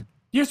that?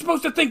 You're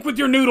supposed to think with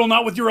your noodle,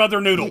 not with your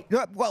other noodle.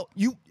 Well,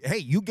 you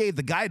gave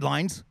the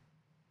guidelines.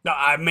 Now,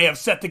 I may have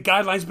set the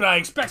guidelines, but I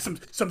expect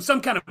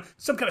some kind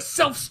of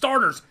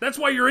self-starters. That's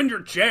why you're in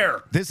your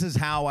chair. This is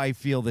how I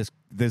feel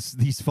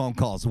these phone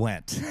calls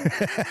went.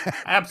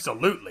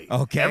 Absolutely.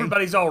 Okay.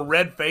 Everybody's all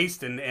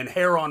red-faced and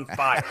hair on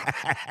fire.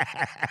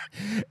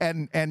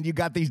 and you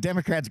got these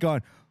Democrats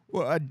going,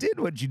 well, I did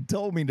what you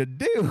told me to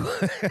do.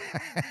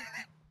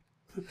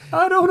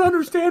 I don't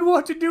understand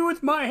what to do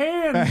with my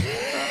hands.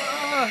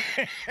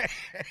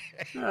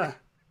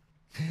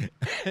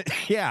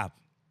 Yeah.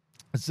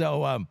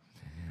 So,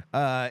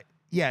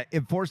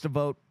 it forced a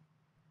vote.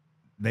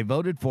 They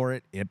voted for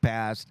it. It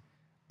passed,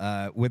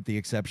 with the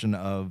exception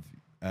of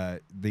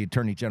the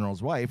Attorney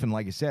General's wife. And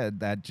like I said,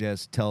 that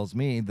just tells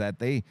me that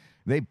they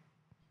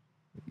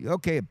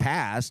it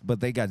passed, but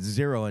they got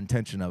zero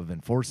intention of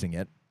enforcing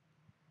it.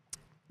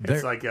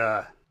 It's like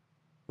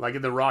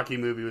in the Rocky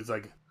movie, it's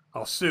like,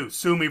 I'll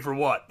sue me for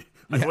what?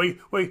 Like,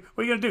 what are you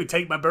going to do?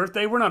 Take my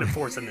birthday? We're not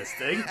enforcing this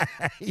thing.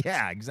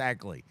 Yeah,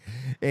 exactly.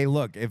 Hey,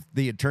 look, if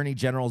the Attorney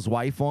General's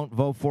wife won't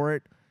vote for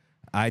it,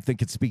 I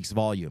think it speaks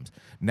volumes.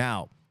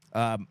 Now,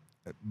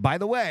 by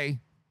the way,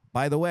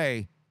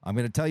 I'm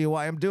going to tell you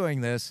why I'm doing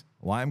this,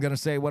 why I'm going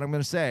to say what I'm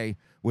going to say,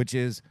 which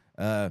is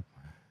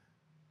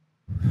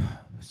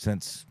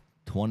since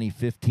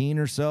 2015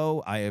 or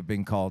so, I have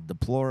been called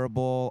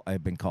deplorable. I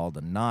have been called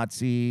a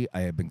Nazi.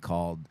 I have been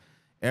called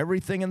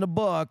everything in the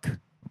book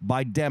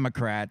by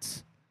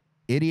Democrats,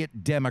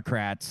 idiot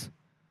Democrats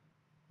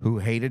who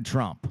hated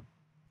Trump.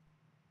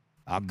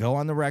 I'll go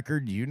on the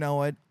record. You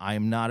know it. I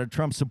am not a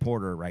Trump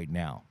supporter right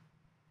now.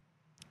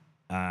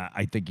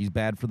 I think he's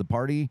bad for the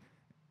party.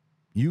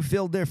 You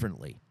feel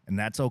differently, and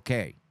that's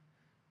okay.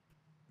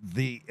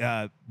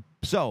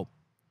 So,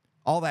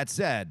 all that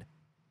said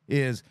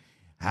is,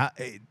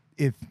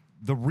 if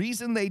the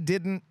reason they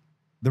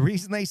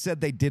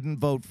said they didn't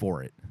vote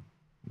for it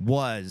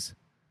was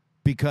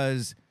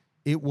because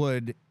it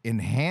would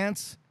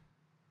enhance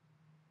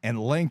and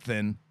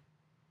lengthen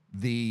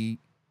the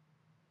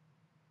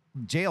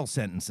jail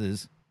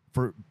sentences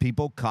for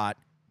people caught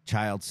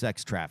child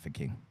sex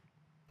trafficking.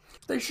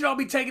 They should all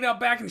be taken out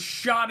back and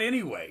shot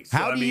anyway.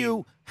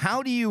 So,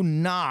 how do you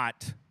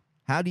not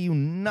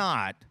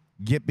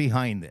get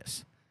behind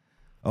this?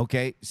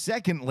 Okay.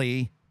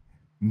 Secondly,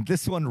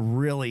 this one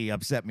really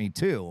upset me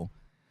too.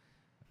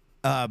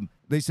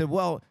 They said,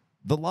 well,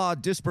 the law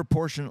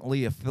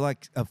disproportionately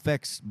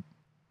affects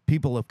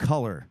people of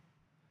color.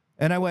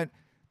 And I went,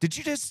 did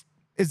you just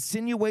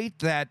insinuate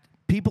that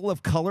people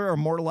of color are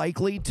more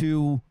likely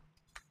to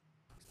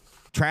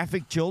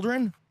traffic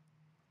children?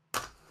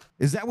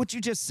 Is that what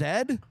you just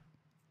said?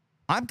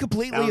 I'm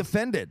completely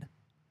offended.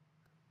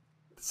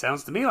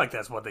 Sounds to me like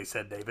that's what they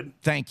said, David.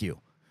 Thank you.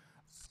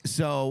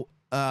 So,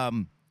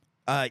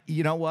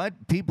 you know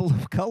what? People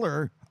of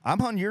color,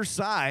 I'm on your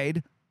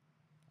side.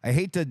 I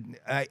hate to,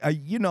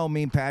 you know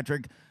me,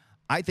 Patrick.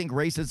 I think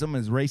racism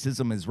is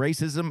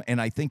racism,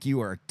 and I think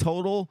you are a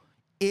total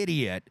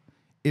idiot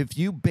if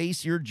you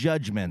base your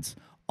judgments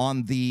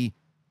on the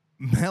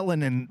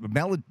melatonin,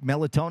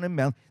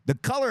 the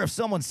color of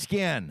someone's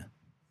skin.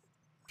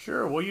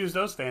 Sure, we'll use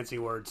those fancy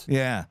words.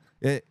 Yeah,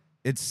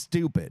 it's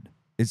stupid.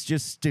 It's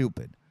just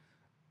stupid.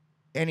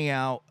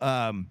 Anyhow,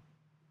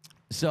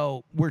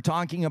 so we're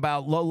talking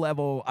about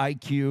low-level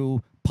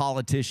IQ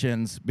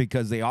politicians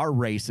because they are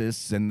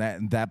racists, and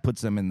that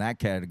puts them in that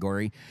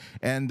category.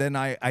 And then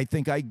I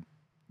think I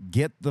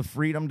get the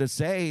freedom to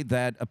say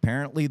that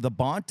apparently the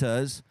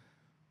Bontas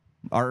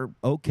are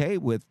okay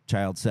with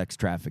child sex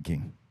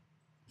trafficking.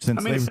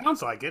 It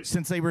sounds like it.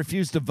 Since they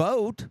refuse to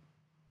vote,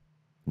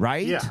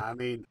 right? Yeah, I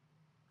mean,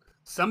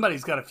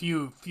 somebody's got a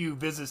few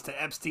visits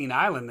to Epstein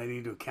Island they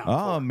need to account for.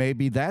 Oh,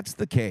 maybe that's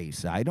the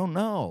case. I don't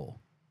know.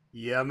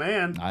 Yeah,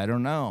 man. I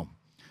don't know.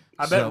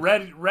 I bet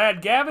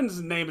Rad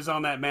Gavin's name is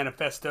on that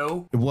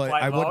manifesto.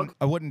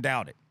 I wouldn't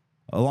doubt it,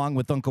 along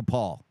with Uncle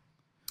Paul.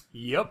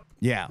 Yep.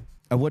 Yeah,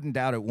 I wouldn't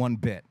doubt it one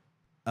bit.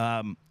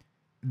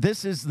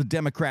 This is the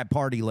Democrat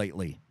Party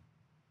lately.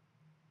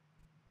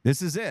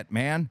 This is it,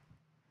 man.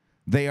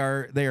 They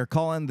are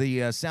calling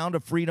the Sound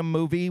of Freedom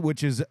movie,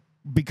 which is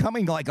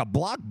becoming like a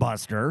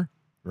blockbuster,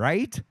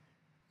 right?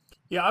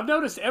 Yeah, I've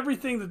noticed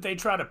everything that they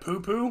try to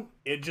poo-poo,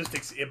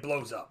 it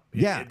blows up.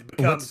 It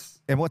becomes.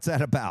 What's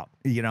that about?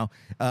 You know,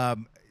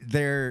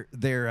 they're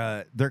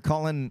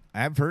calling.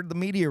 I've heard the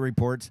media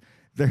reports.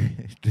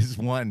 This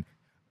one,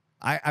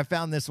 I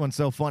found this one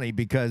so funny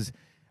because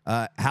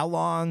how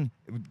long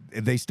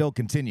they still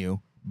continue,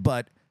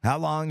 but how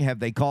long have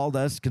they called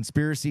us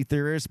conspiracy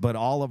theorists? But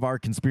all of our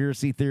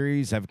conspiracy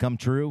theories have come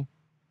true.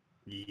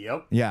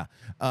 Yep. Yeah.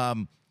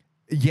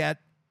 Yet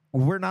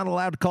we're not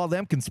allowed to call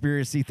them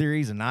conspiracy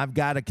theories, and I've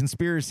got a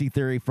conspiracy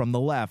theory from the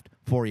left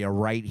for you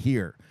right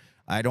here.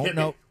 I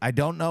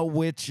don't know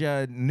which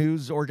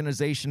news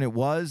organization it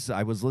was.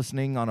 I was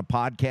listening on a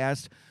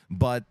podcast,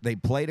 but they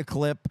played a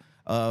clip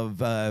of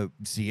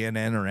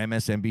CNN or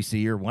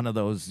MSNBC or one of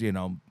those,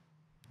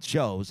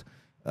 shows,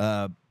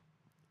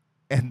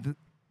 and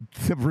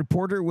the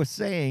reporter was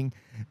saying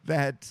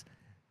that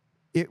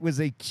it was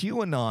a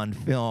QAnon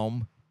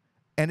film,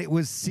 and it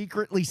was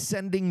secretly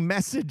sending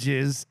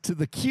messages to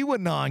the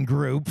QAnon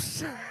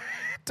groups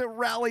to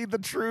rally the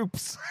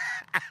troops.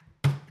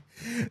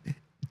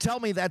 Tell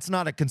me that's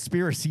not a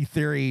conspiracy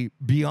theory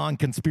beyond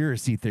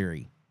conspiracy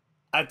theory.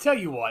 I tell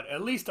you what,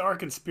 at least our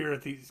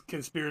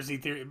conspiracy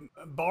theory,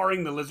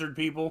 barring the lizard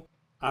people,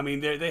 I mean,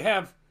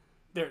 there's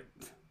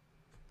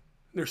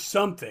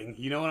something,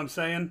 you know what I'm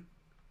saying?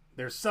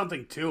 There's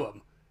something to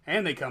them,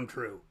 and they come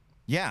true.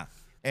 Yeah.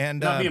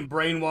 And not being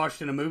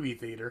brainwashed in a movie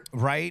theater,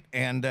 right?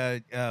 And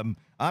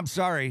I'm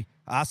sorry,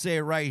 I'll say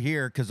it right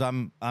here because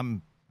I'm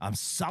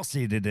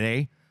saucy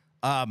today.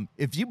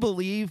 If you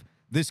believe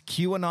this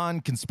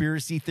QAnon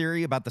conspiracy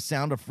theory about the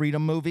Sound of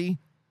Freedom movie,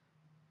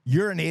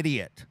 you're an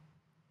idiot.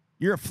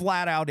 You're a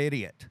flat out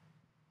idiot.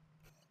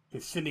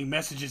 It's sending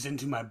messages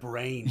into my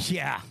brain.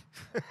 Yeah,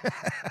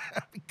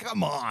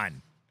 come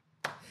on.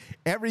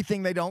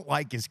 Everything they don't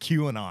like is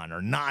QAnon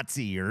or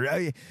Nazi or,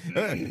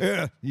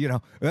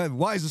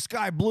 why is the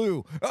sky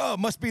blue? Oh, it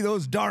must be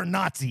those darn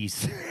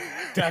Nazis.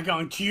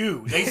 Daggone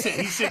Q.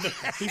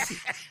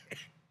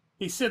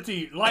 He sent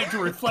the light to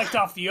reflect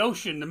off the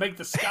ocean to make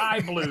the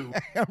sky blue.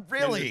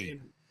 Really?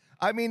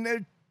 I mean,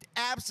 they're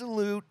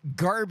absolute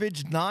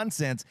garbage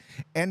nonsense.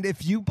 And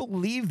if you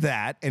believe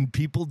that, and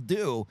people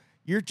do,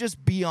 you're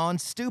just beyond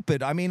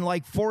stupid. I mean,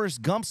 like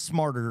Forrest Gump's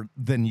smarter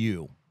than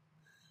you.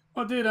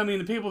 Well, dude, I mean,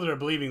 the people that are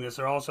believing this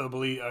are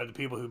the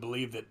people who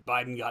believe that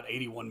Biden got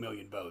 81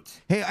 million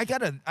votes. Hey, I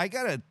got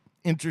a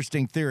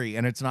interesting theory,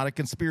 and it's not a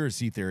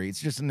conspiracy theory.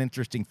 It's just an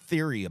interesting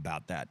theory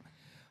about that.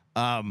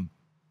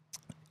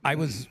 I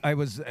was,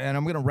 and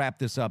I'm going to wrap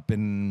this up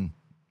in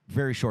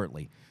very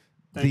shortly.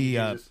 Thank you,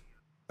 Jesus.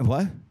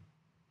 What?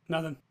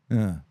 Nothing.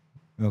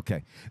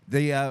 Okay.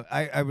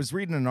 I was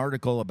reading an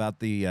article about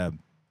the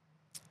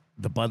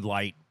Bud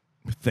Light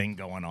thing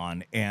going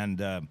on,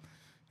 and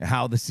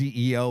how the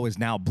CEO is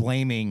now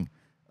blaming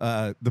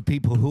the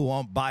people who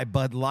won't buy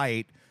Bud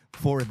Light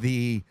for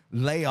the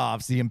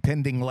layoffs, the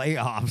impending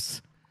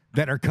layoffs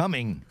that are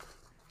coming.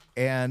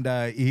 And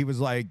he was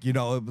like,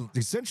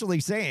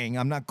 essentially saying,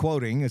 I'm not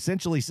quoting,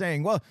 essentially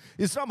saying, well,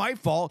 it's not my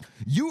fault.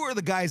 You are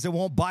the guys that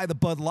won't buy the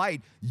Bud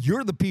Light.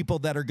 You're the people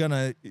that are going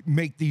to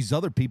make these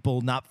other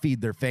people not feed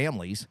their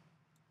families.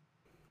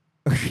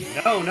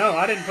 No,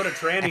 I didn't put a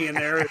tranny in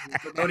there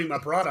promoting my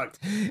product.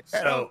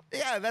 So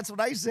yeah, that's what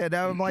I said.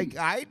 I'm like,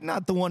 I'm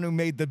not the one who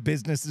made the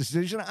business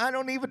decision. I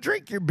don't even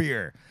drink your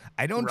beer.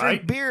 I don't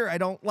drink beer. I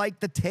don't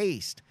like the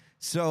taste.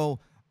 So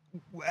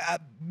I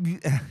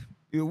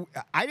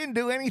didn't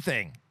do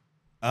anything.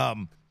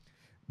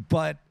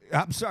 But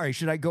I'm sorry.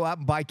 Should I go out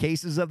and buy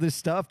cases of this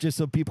stuff just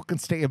so people can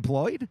stay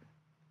employed?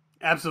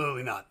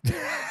 Absolutely not.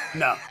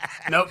 No.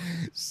 Nope.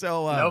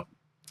 So nope.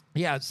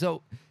 Yeah.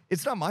 So.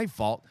 It's not my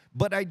fault,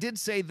 but I did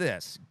say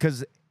this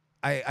because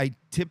I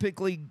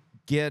typically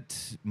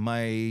get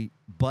my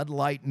Bud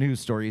Light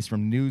news stories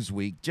from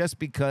Newsweek just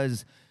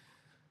because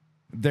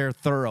they're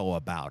thorough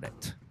about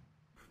it.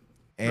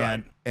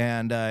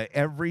 And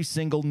every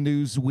single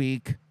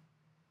Newsweek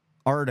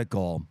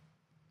article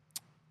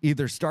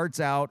either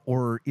starts out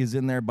or is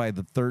in there by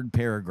the third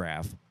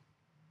paragraph.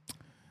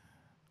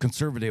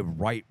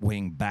 Conservative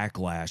right-wing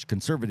backlash,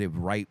 conservative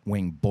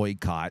right-wing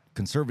boycott,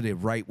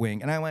 conservative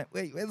right-wing. And I went,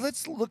 wait,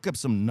 let's look up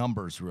some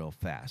numbers real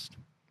fast.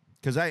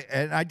 Because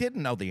I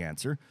didn't know the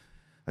answer.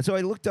 So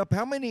I looked up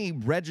how many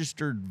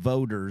registered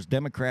voters,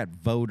 Democrat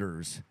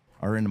voters,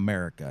 are in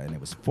America, and it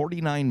was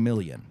 49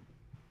 million.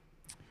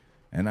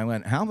 And I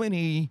went, how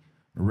many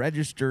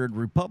registered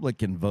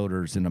Republican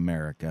voters in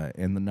America?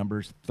 And the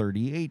number's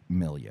 38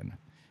 million.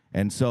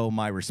 And so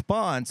my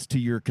response to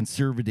your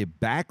conservative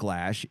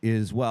backlash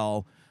is,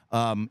 well,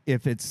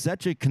 if it's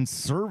such a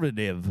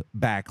conservative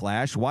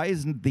backlash, why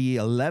isn't the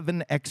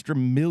 11 extra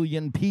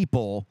million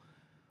people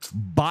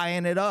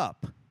buying it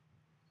up?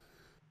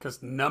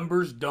 Because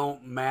numbers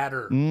don't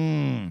matter.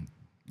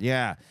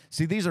 Yeah.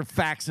 See, these are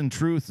facts and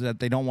truths that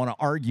they don't want to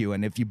argue.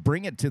 And if you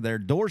bring it to their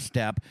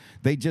doorstep,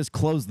 they just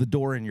close the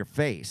door in your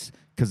face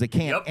because they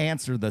can't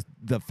answer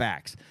the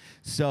facts.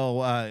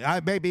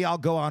 So maybe I'll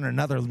go on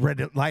another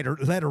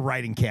letter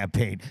writing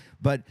campaign.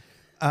 But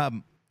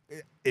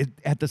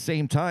at the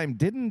same time,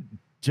 didn't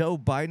Joe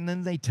Biden,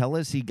 didn't they tell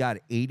us he got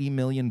 80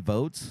 million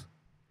votes?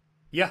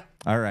 Yeah.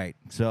 All right.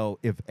 So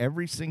if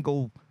every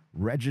single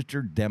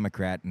registered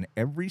Democrat and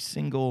every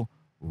single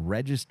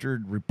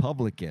registered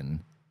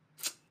Republican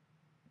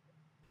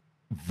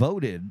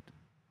voted,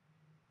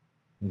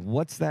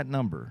 what's that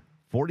number?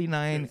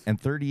 49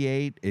 and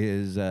 38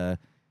 is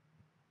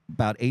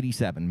about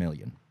 87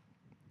 million.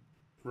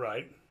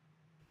 Right.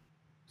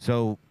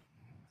 So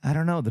I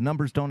don't know. The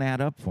numbers don't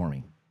add up for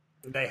me.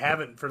 They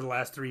haven't for the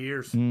last 3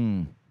 years.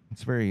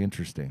 It's very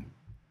interesting.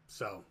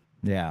 So.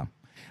 Yeah.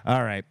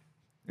 All right.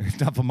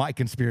 Enough of my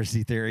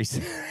conspiracy theories.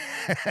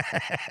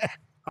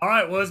 All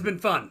right. Well, it's been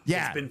fun.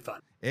 Yeah. It's been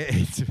fun.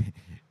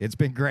 It's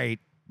been great.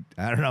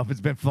 I don't know if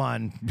it's been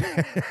fun.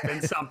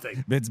 Been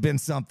something. It's been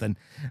something.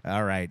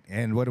 All right.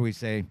 And what do we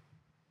say?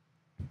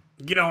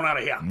 Get on out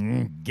of here.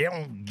 Get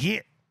on,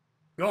 get.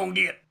 Go on,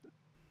 get.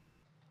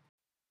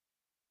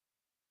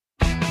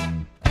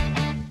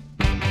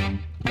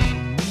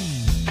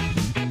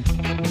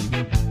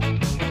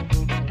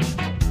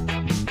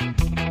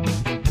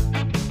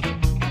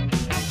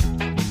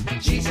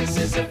 Jesus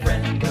is a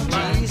friend of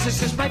mine.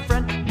 Jesus is my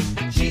friend.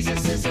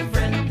 Jesus is a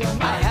friend of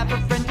mine. I have a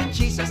friend in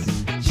Jesus.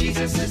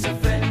 Jesus is a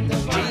friend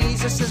of mine.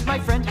 Jesus is my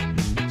friend.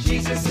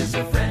 Jesus is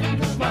a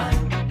friend of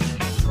mine.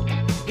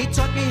 He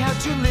taught me how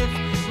to live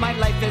my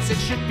life as it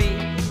should be.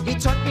 He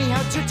taught me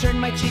how to turn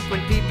my cheek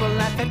when people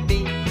laugh at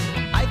me.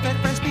 I've had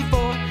friends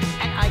before,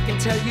 and I can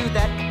tell you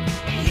that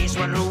he's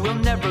one who will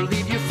never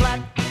leave you flat.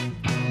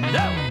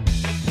 No!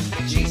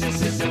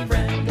 Jesus is a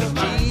friend of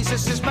mine.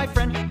 Jesus is my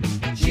friend.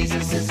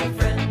 Jesus is a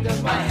friend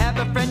of mine. I have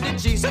a friend in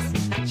Jesus.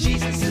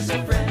 Jesus is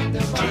a friend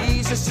of mine.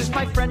 Jesus is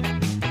my friend.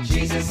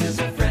 Jesus is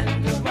a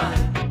friend of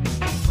mine.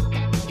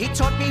 He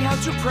taught me how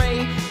to pray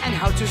and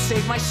how to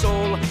save my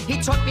soul.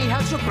 He taught me how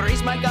to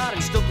praise my God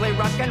and still play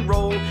rock and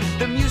roll.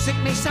 The music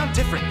may sound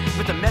different,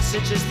 but the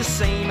message is the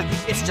same.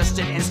 It's just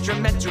an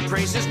instrument to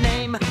praise his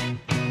name.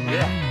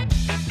 Yeah.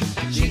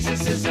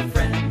 Jesus is a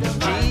friend of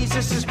mine.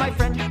 Jesus is my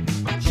friend.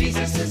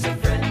 Jesus is a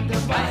friend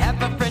of mine. I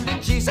have a friend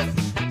in Jesus.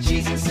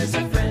 Jesus is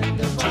a friend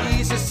of mine.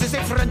 Jesus is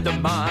a friend of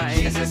mine.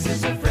 Jesus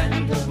is a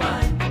friend of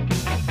mine.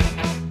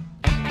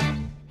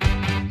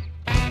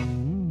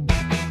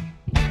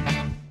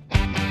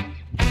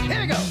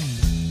 Here we go.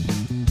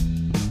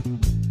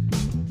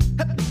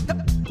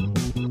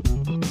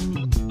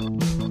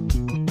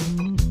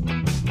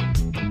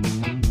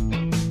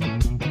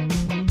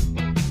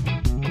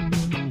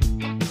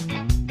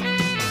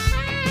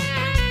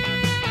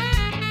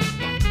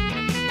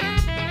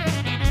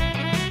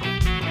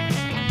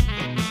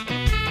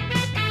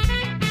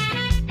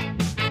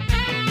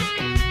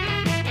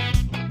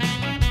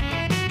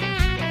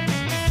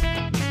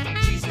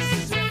 Jesus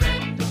is a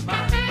friend of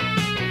mine.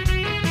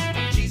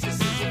 Jesus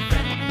is a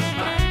friend of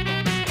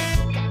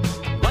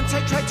mine. Once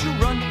I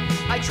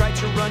tried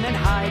to run and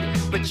hide,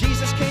 but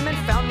Jesus came and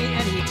found me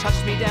and he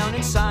touched me down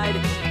inside.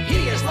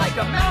 He is like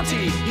a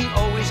Mountie, he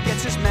always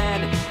gets his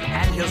man,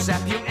 and he'll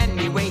zap you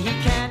any way he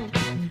can.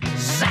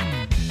 Zap!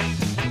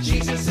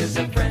 Jesus is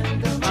a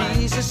friend of mine.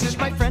 Jesus is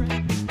my friend.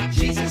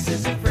 Jesus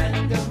is a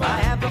friend of I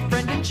mine. have a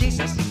friend in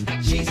Jesus.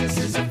 Jesus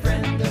is a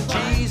friend of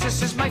mine.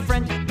 Jesus is my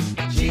friend.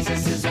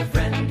 Jesus is a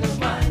friend of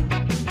mine.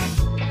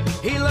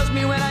 He loves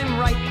me when I'm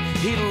right.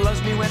 He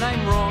loves me when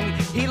I'm wrong.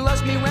 He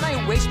loves me when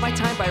I waste my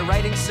time by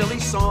writing silly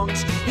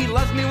songs. He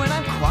loves me when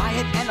I'm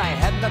quiet and I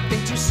have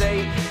nothing to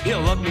say.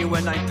 He'll love me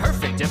when I'm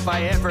perfect if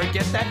I ever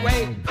get that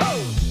way. Oh!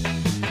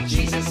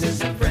 Jesus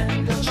is a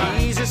friend of mine.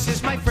 Jesus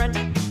is my friend.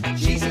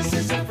 Jesus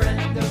is a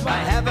friend of I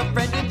mine. have a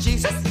friend in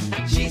Jesus.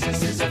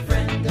 Jesus is a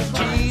friend of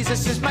mine.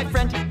 Jesus is my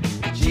friend.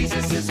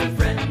 Jesus is a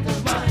friend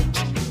of mine.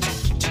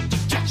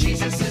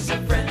 Jesus is a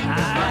friend of I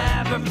mine.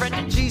 have a friend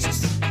in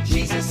Jesus.